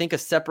I think a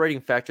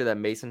separating factor that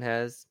Mason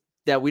has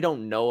that we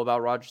don't know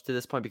about Rodgers to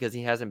this point because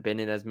he hasn't been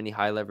in as many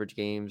high leverage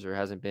games or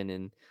hasn't been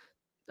in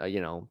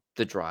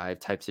the drive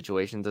type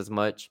situations as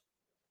much.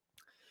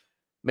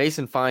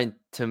 Mason Fine,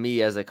 to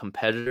me, as a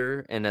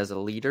competitor and as a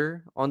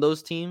leader on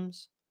those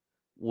teams,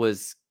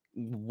 was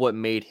what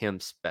made him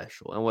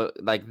special, and what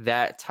like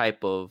that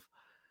type of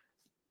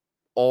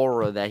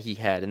aura that he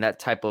had and that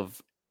type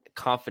of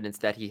confidence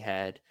that he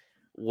had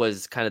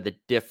was kind of the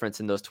difference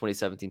in those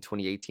 2017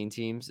 2018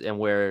 teams, and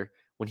where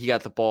when he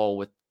got the ball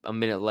with a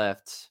minute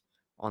left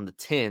on the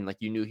 10, like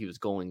you knew he was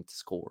going to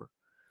score.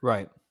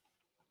 Right.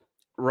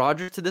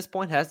 Rodgers to this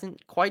point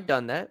hasn't quite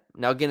done that.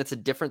 Now again, it's a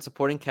different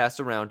supporting cast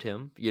around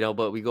him,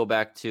 but we go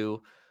back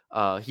to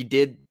he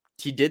did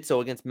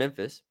so against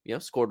Memphis,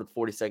 scored with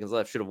 40 seconds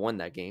left, should have won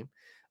that game.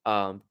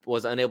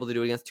 Was unable to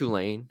do it against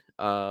Tulane.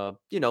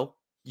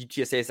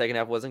 UTSA second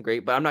half wasn't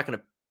great, but I'm not going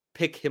to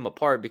pick him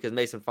apart because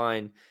Mason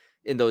Fine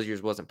in those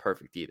years wasn't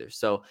perfect either.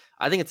 So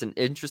I think it's an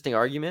interesting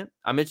argument.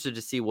 I'm interested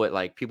to see what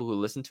like people who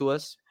listen to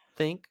us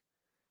think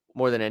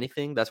more than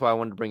anything. That's why I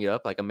wanted to bring it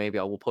up. Like maybe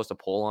I will post a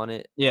poll on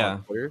it on Yeah.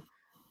 Twitter.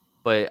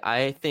 But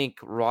I think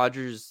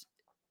Rodgers,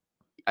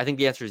 I think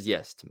the answer is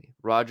yes to me.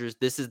 Rodgers,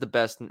 this is the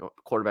best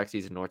quarterback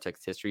season in North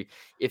Texas history.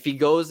 If he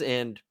goes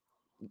and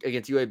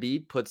against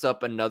UAB puts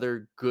up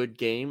another good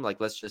game,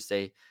 like let's just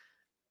say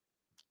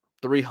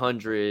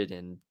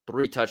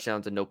 303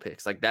 touchdowns and no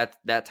picks, like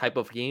that type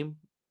of game,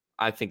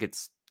 I think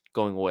it's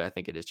going away. I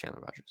think it is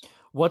Chandler Rodgers.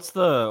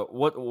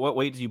 What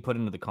weight do you put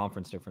into the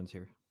conference difference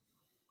here?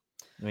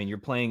 I mean, you're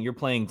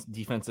playing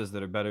defenses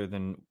that are better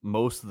than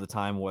most of the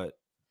time what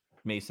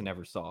Mason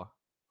ever saw.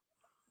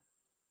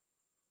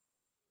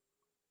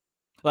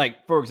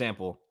 Like, for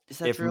example, Is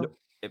that true?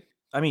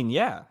 I mean,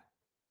 yeah.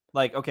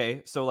 Like,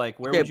 okay, so like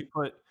where would you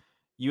put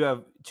you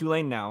have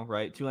Tulane now,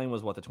 right? Tulane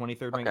was what, the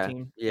 23rd ranked Okay.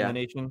 team in the Yeah.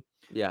 nation?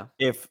 Yeah.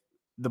 If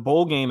the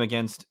bowl game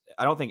against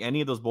I don't think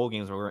any of those bowl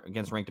games were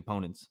against ranked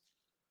opponents.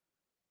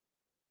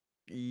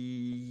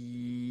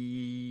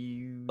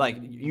 Like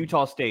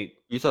Utah State,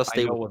 Utah I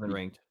State know was wasn't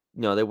ranked.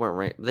 no, they weren't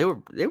ranked. They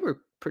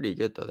were pretty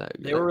good though that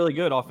They were really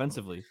good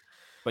offensively,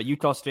 but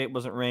Utah State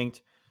wasn't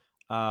ranked.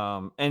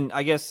 And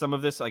I guess some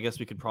of this,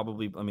 we could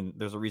probably. I mean,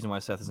 there's a reason why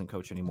Seth isn't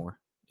coach anymore.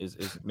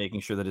 Is making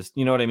sure that it's,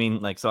 you know what I mean?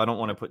 Like, so I don't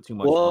want to put too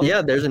much. Well,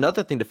 yeah, there's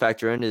another thing to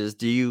factor in is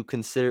do you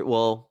consider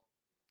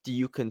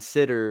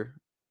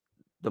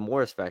the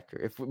Morris factor?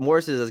 If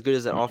Morris is as good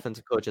as an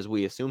offensive coach as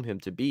we assume him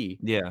to be,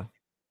 Yeah,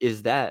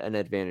 is that an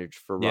advantage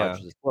for yeah,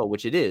 Rodgers as well?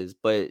 Which it is,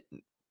 but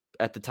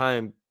at the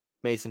time,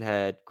 Mason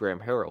had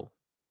Graham Harrell.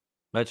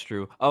 that's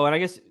true. Oh, and I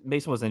guess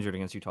Mason was injured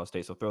against Utah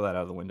State, so throw that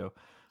out of the window.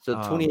 So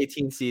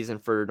 2018 season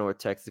for North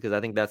Texas, because I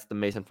think that's the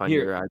Mason Fine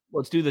Here, year.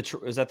 let's do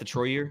is that the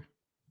Troy year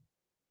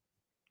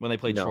when they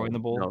played Troy in the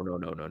bowl?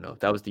 No.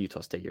 That was the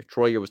Utah State year.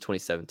 Troy year was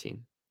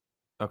 2017.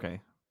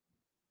 Okay,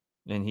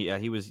 and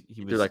he was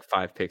threw like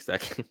 5 picks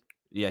that game.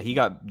 Yeah, he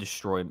got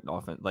destroyed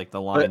often. Like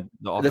the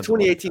the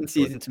 2018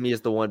 season to me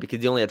is the one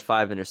because he only had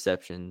 5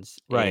 interceptions,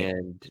 right?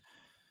 And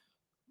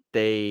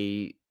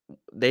they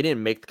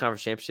didn't make the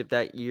conference championship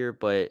that year,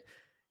 but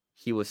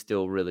he was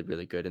still really,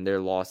 really good. And their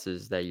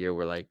losses that year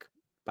were like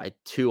by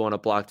 2 on a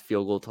blocked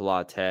field goal to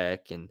La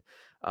Tech, and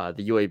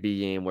the UAB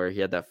game where he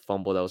had that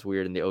fumble that was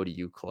weird and the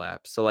ODU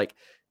collapse. So like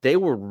they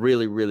were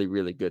really, really,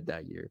 really good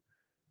that year.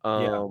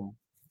 Yeah.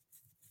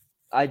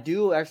 I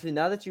do actually,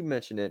 now that you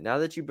mention it, now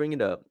that you bring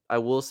it up, I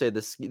will say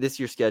this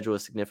year's schedule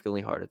is significantly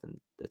harder than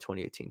the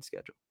 2018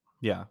 schedule.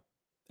 Yeah.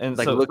 And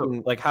like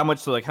so how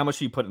much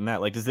do you put in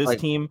that? Like, does this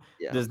team,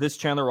 yeah. does this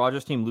Chandler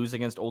Rodgers team lose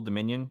against Old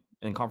Dominion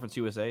in Conference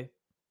USA?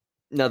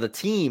 Now the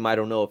team, I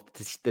don't know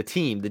if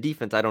the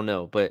defense, I don't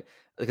know, but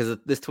because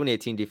this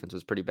 2018 defense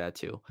was pretty bad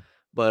too.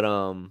 But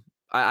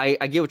I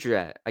get what you're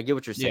at. I get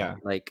what you're saying. Yeah.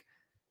 Like,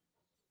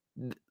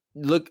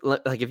 look,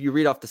 like if you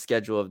read off the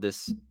schedule of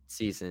this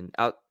season,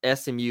 out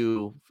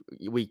SMU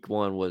week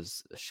 1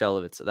 was a shell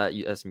of it. So that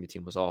SMU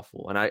team was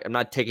awful, and I'm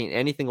not taking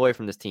anything away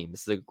from this team.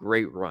 This is a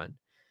great run,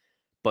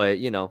 but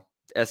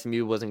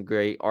SMU wasn't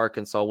great.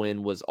 Arkansas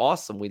win was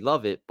awesome. We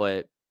love it,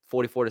 but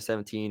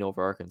 44-17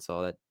 over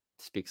Arkansas. That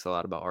speaks a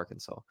lot about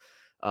Arkansas.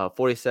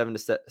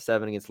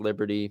 47-7 against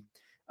Liberty.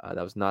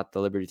 That was not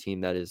the Liberty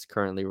team that is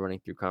currently running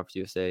through Conference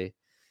USA.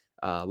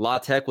 La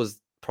Tech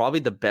was probably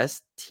the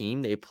best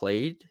team they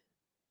played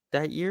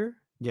that year.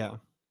 Yeah.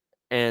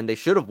 And they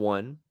should have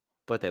won,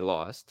 but they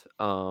lost.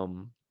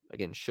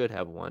 Again, should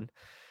have won.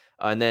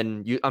 And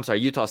then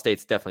Utah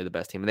State's definitely the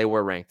best team, and they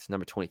were ranked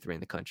number 23 in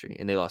the country,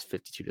 and they lost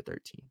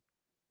 52-13.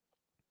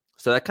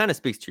 So that kind of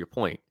speaks to your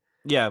point.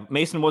 Yeah,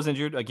 Mason was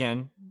injured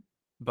again,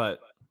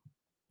 but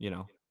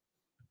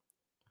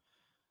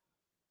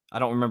I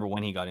don't remember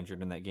when he got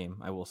injured in that game.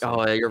 I will say.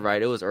 Oh, yeah, you're right.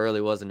 It was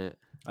early, wasn't it?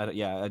 I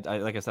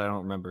like I said, I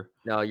don't remember.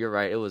 No, you're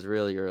right. It was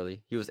really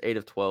early. He was 8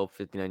 of 12,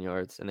 59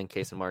 yards, and then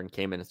Case Martin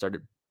came in and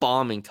started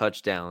bombing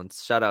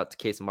touchdowns. Shout out to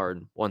Case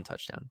Martin, 1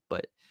 touchdown,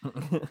 but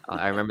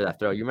I remember that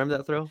throw. You remember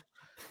that throw?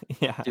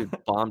 Yeah. Dude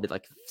bombed it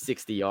like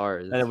 60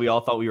 And then yards. we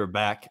all thought we were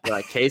back. We're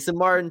like, Case and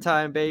Martin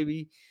time,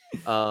 baby.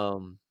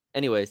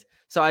 Anyways,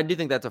 so I do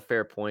think that's a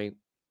fair point.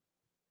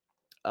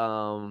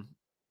 Um,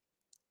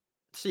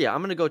 so yeah,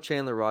 I'm gonna go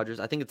Chandler Rogers.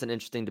 I think it's an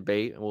interesting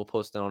debate, and we'll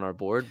post it on our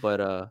board.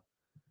 But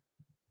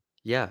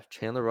yeah,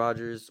 Chandler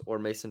Rogers or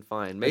Mason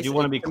Fine. I do Mason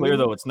want to be to clear, me,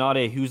 though. It's not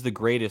a who's the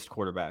greatest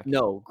quarterback.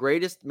 no,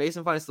 greatest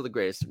Mason Fine is still the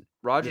greatest.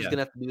 Rogers is Yeah.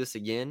 gonna have to do this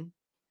again.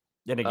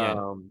 Then again,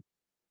 Um,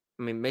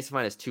 I mean, Mason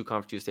Fine has 2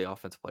 Conference USA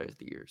Offensive Players of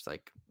the Years,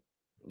 like,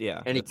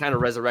 yeah. and he kind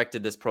of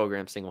resurrected this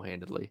program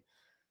single-handedly.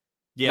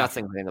 Yeah. Not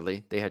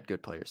single-handedly, they had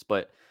good players,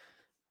 but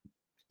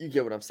you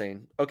get what I'm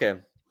saying. Okay,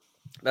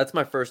 that's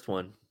my first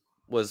one,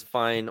 was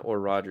Fine or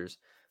Rogers.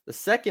 The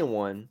second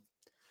one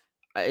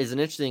is an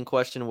interesting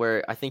question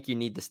where I think you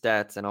need the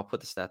stats, and I'll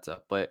put the stats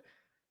up. But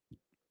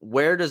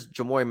where does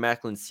Jamori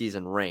Macklin's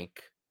season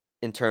rank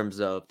in terms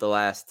of the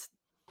last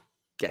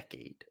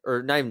decade,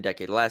 or not even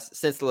decade,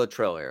 since the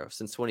Latrell era,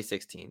 since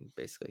 2016,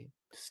 basically?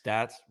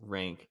 Stats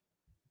rank.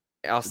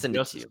 I'll send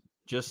it to you.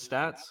 Just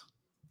stats.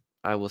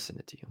 I will send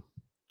it to you.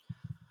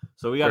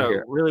 So we Right gotta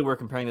here. really, we're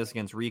comparing this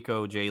against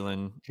Rico,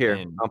 Jalen. Here,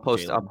 And I'm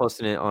Jalen.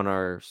 posting it on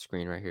our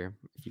screen right here,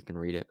 if you can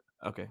read it.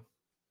 Okay.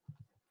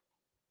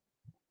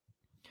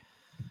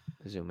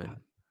 Zoom in.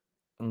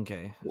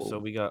 Okay. Whoa. So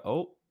we got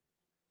Whoa.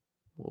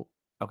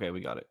 okay, we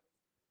got it.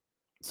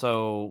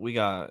 So we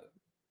got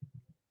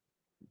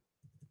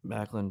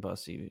Macklin,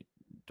 Bussy,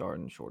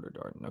 Darden, Shorter,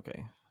 Darden.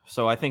 Okay.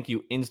 So I think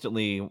you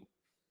instantly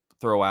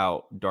throw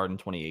out Darden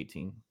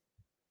 2018.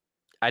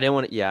 I didn't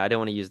want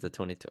to use the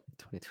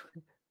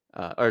 2020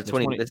 or The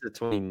 20 20 this is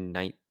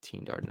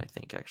 2019 Darden, I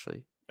think,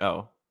 actually.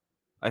 Oh,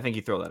 I think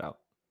you throw that out.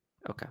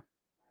 Okay.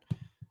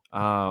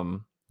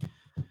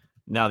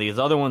 Now these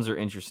other ones are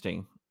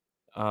interesting.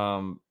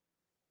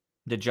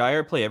 Did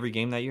Jair play every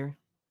game that year?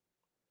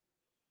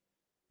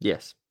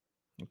 Yes.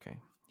 Okay.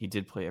 He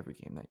did play every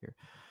game that year.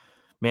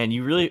 Man,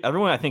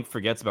 everyone I think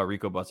forgets about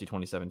Rico Bussy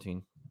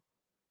 2017.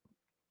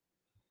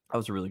 That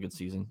was a really good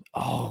season.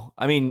 Oh,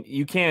 I mean,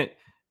 you can't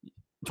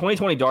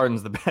 2020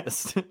 Darden's the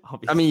best.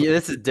 Obviously. I mean,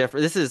 this is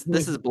different. This is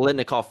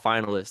Biletnikoff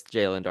finalist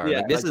Jalen Darden. Yeah,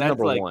 like, this is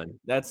number one.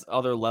 That's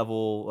other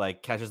level.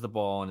 Like catches the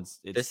ball and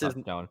it's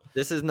touchdown.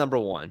 This is number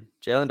one.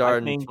 Jalen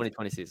Darden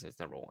 2020 season is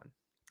number one.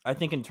 I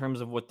think in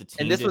terms of what the team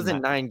and this did, was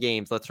in 9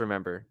 games. Let's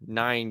remember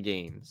 9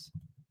 games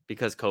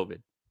because COVID.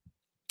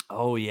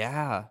 Oh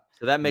yeah.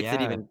 So that makes it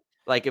even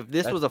like if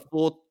this was a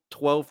full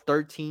 12,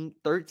 13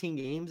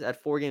 games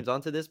at 4 games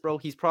onto this, bro,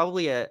 he's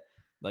probably at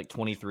like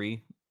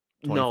 23.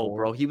 24. No,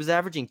 bro, he was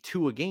averaging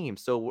 2 a game.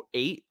 So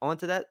 8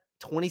 onto that,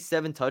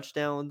 27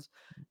 touchdowns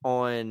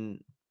on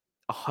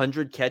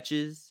 100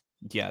 catches.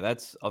 Yeah,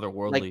 that's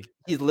otherworldly. Like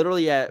he's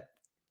literally at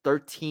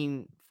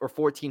 13 or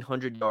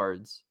 1400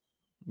 yards.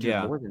 Dude,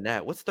 more than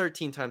that. What's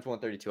 13 times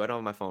 132? I don't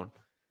have my phone.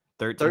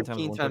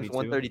 13 times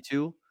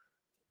 132?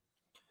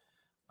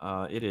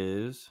 It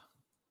is.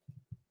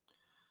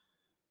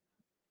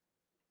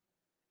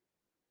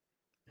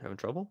 Having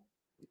trouble?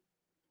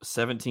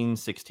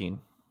 17-16.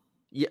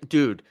 Yeah,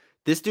 dude.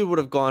 This dude would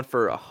have gone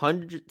for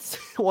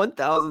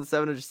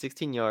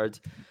 1,716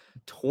 yards,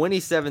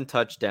 27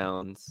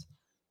 touchdowns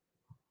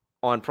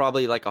on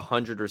probably like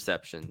 100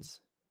 receptions.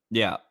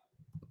 Yeah.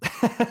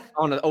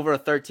 over a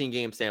 13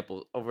 game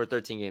sample, over a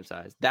 13 game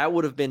size. That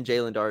would have been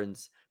Jalen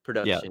Darden's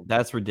production. Yeah,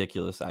 that's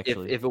ridiculous,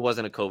 actually. If it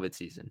wasn't a COVID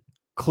season.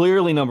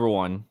 Clearly number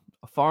one.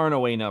 Far and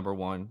away number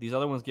one. These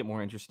other ones get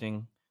more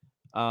interesting.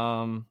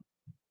 That's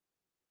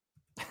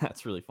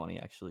really funny,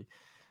 actually.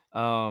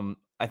 I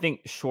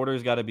think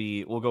Shorter's got to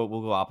be. We'll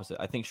go opposite.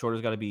 I think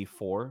Shorter's got to be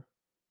 4.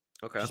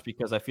 Okay. Just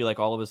because I feel like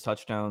all of his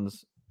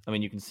touchdowns. I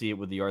mean, you can see it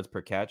with the yards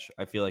per catch.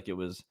 I feel like it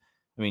was.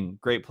 I mean,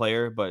 great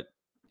player, but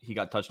he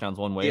got touchdowns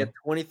one way. He had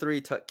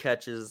 23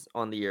 catches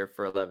on the year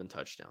for 11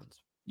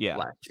 touchdowns. Yeah.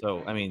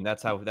 So I mean,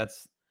 that's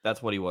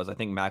what he was. I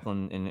think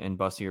Macklin and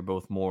Bussy are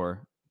both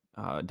more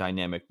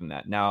dynamic than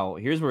that. Now,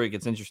 here's where it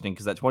gets interesting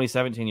because that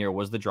 2017 year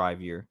was the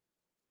drive year.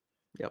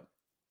 Yep.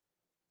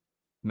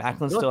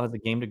 Macklin still has a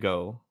game to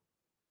go.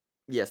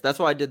 Yes, that's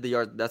why I did the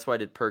yard. That's why I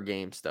did per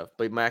game stuff.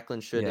 But Macklin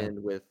should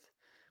end with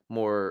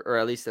more, or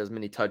at least as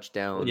many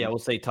touchdowns. Yeah, we'll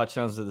say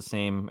touchdowns are the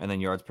same, and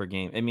then yards per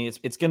game. I mean,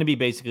 it's going to be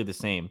basically the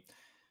same.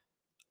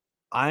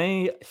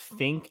 I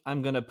think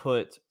I'm going to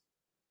put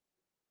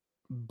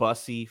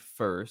Bussy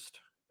first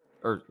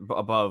or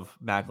above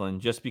Macklin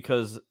just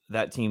because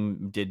that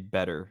team did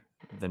better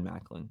than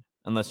Macklin,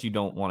 unless you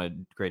don't want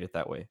to grade it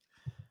that way.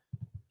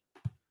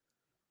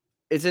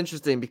 It's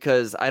interesting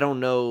because I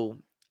don't know.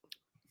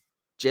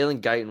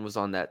 Jalen Guyton was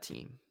on that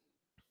team,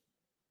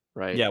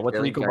 right? Yeah, what's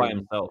Rico by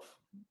himself?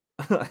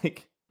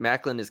 Like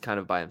Macklin is kind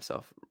of by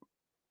himself.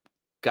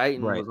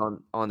 Guyton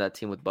was on that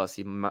team with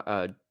Bussy.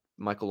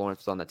 Michael Lawrence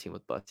was on that team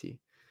with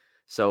Bussy.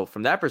 So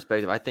from that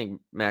perspective, I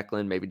think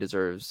Macklin maybe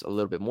deserves a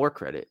little bit more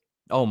credit.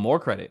 Oh, more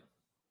credit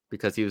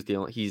because he's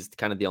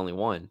kind of the only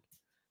one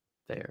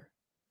there,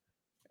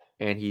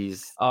 and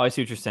he's. Oh, I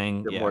see what you're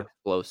saying. More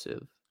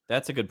explosive.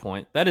 That's a good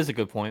point. That is a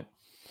good point.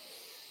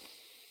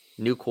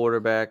 New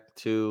quarterback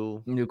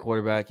too. New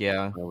quarterback,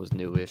 yeah. I was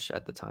newish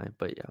at the time,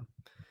 but yeah.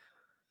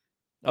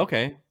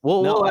 Okay.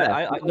 We'll No, we'll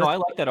ask. I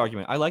like that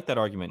argument. I like that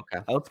argument.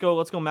 Okay. Let's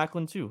go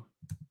Macklin too.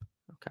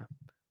 Okay.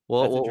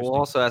 We'll That's we'll we'll interesting.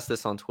 also ask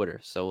this on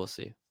Twitter, so we'll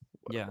see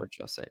Yeah. what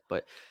y'all say.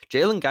 But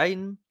Jalen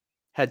Guyton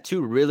had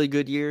 2 really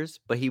good years,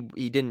 but he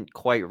didn't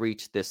quite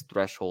reach this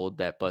threshold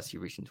that Bussy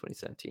reached in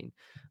 2017.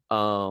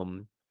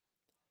 I'll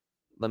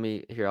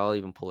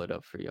even pull it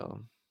up for y'all.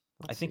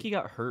 I think he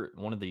got hurt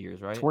one of the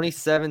years, right?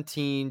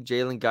 2017,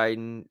 Jalen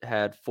Guyton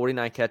had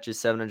 49 catches,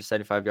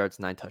 775 yards,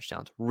 9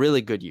 touchdowns.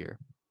 Really good year,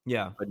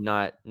 Yeah. but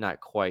not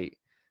quite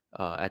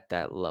at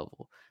that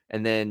level.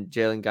 And then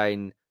Jalen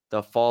Guyton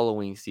the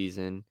following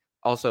season.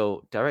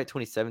 Also, did I write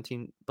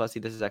 2017 Bussy?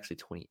 This is actually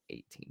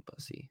 2018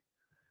 Bussy.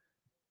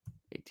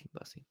 18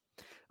 Bussy.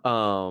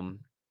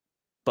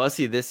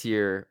 Bussy this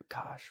year,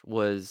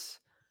 was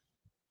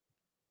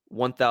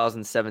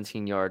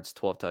 1,017 yards,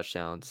 12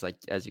 touchdowns, like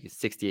as you can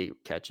 68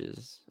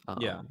 catches.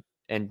 Yeah.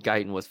 And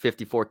Guyton was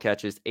 54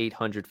 catches,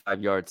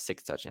 805 yards,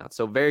 6 touchdowns.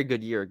 So very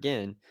good year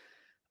again.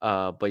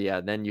 But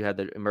yeah, then you had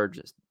the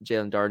emergence.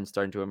 Jalen Darden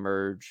starting to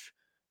emerge,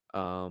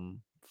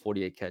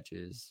 48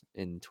 catches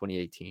in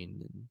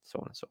 2018, and so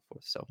on and so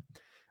forth. So,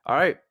 all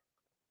right,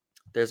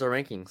 there's our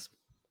rankings.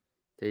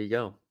 There you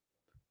go.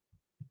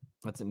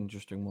 That's an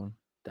interesting one.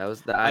 That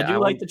was I do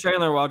like the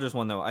Chandler Rogers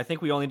one though. I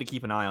think we all need to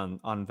keep an eye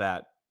on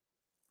that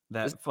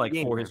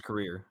for his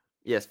career.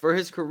 Yes, for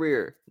his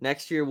career.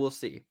 Next year we'll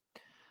see.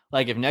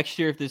 Like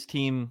if this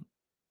team,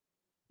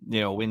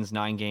 wins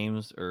 9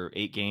 games or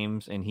 8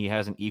 games and he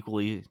has an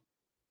equally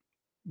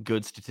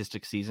good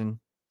statistic season,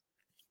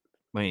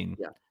 I mean,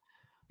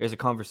 there's a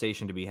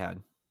conversation to be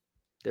had.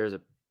 There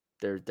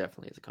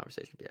definitely is a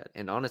conversation to be had.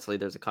 And honestly,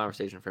 there's a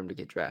conversation for him to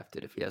get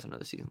drafted if he has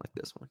another season like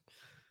this one.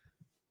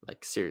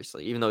 Like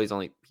seriously, even though he's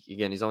only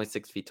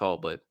 6 feet tall,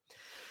 but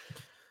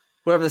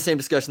we're having the same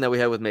discussion that we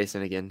had with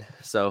Mason again.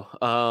 So,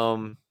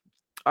 all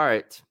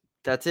right,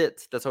 that's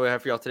it. That's all we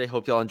have for y'all today.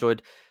 Hope y'all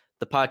enjoyed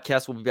the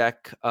podcast. We'll be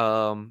back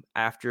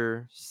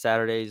after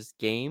Saturday's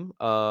game.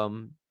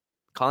 Colin,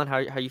 how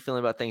you feeling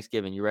about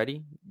Thanksgiving? You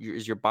ready?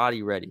 Is your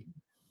body ready?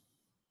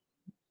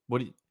 What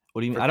do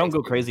you mean? I don't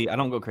go crazy. I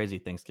don't go crazy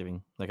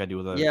Thanksgiving like I do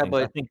with other things.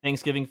 But I think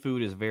Thanksgiving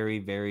food is very,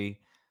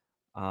 very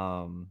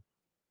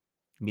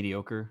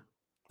mediocre.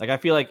 Like I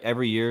feel like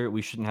every year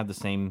we shouldn't have the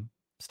same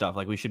stuff.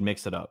 Like we should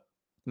mix it up.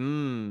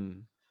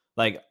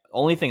 Like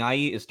only thing I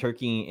eat is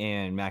turkey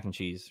and mac and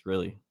cheese,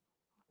 really.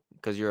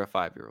 Because you're a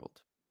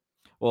 5-year-old.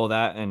 Well,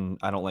 that and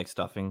I don't like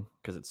stuffing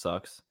because it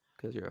sucks.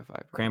 Because you're a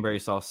 5-year-old. Cranberry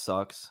sauce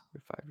sucks.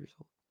 You're 5 years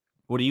old.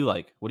 What do you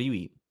like? What do you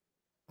eat?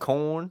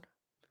 Corn.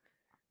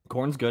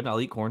 Corn's good.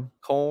 I'll eat corn.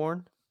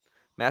 Corn.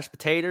 Mashed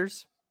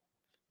potatoes.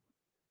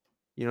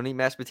 You don't eat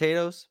mashed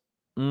potatoes?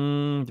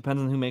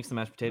 Depends on who makes the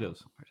mashed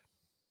potatoes. Okay.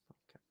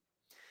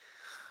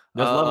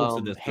 There's levels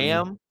to this.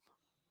 Ham.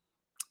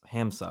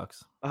 Ham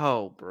sucks.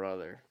 Oh,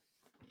 brother.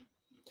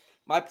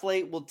 My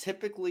plate will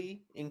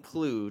typically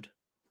include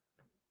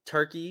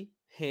turkey,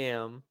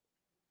 ham,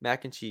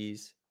 mac and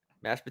cheese,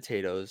 mashed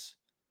potatoes,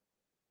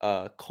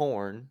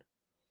 corn,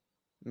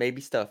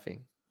 maybe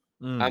stuffing.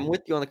 I'm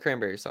with you on the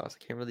cranberry sauce.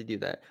 I can't really do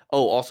that.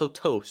 Oh, also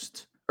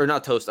toast. Or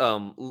not toast,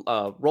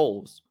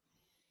 rolls.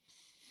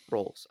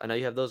 Rolls. I know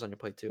you have those on your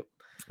plate too.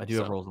 I do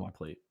have rolls on my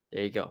plate.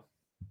 There you go.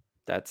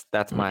 That's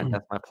my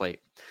plate.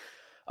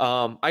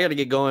 I got to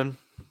get going.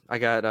 I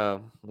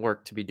got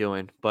work to be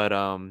doing. But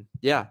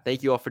yeah,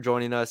 thank you all for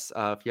joining us.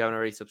 If you haven't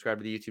already subscribed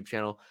to the YouTube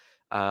channel,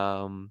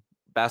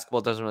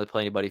 basketball doesn't really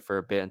play anybody for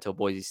a bit until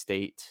Boise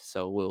State,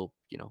 so we'll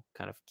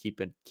kind of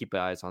keep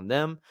eyes on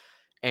them.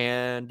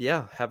 And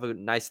yeah, have a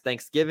nice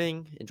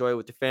Thanksgiving. Enjoy it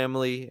with your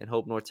family, and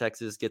hope North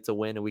Texas gets a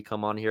win and we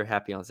come on here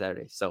happy on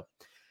Saturday. So,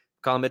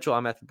 Colin Mitchell,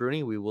 I'm Matthew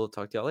Bruni. We will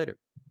talk to y'all later.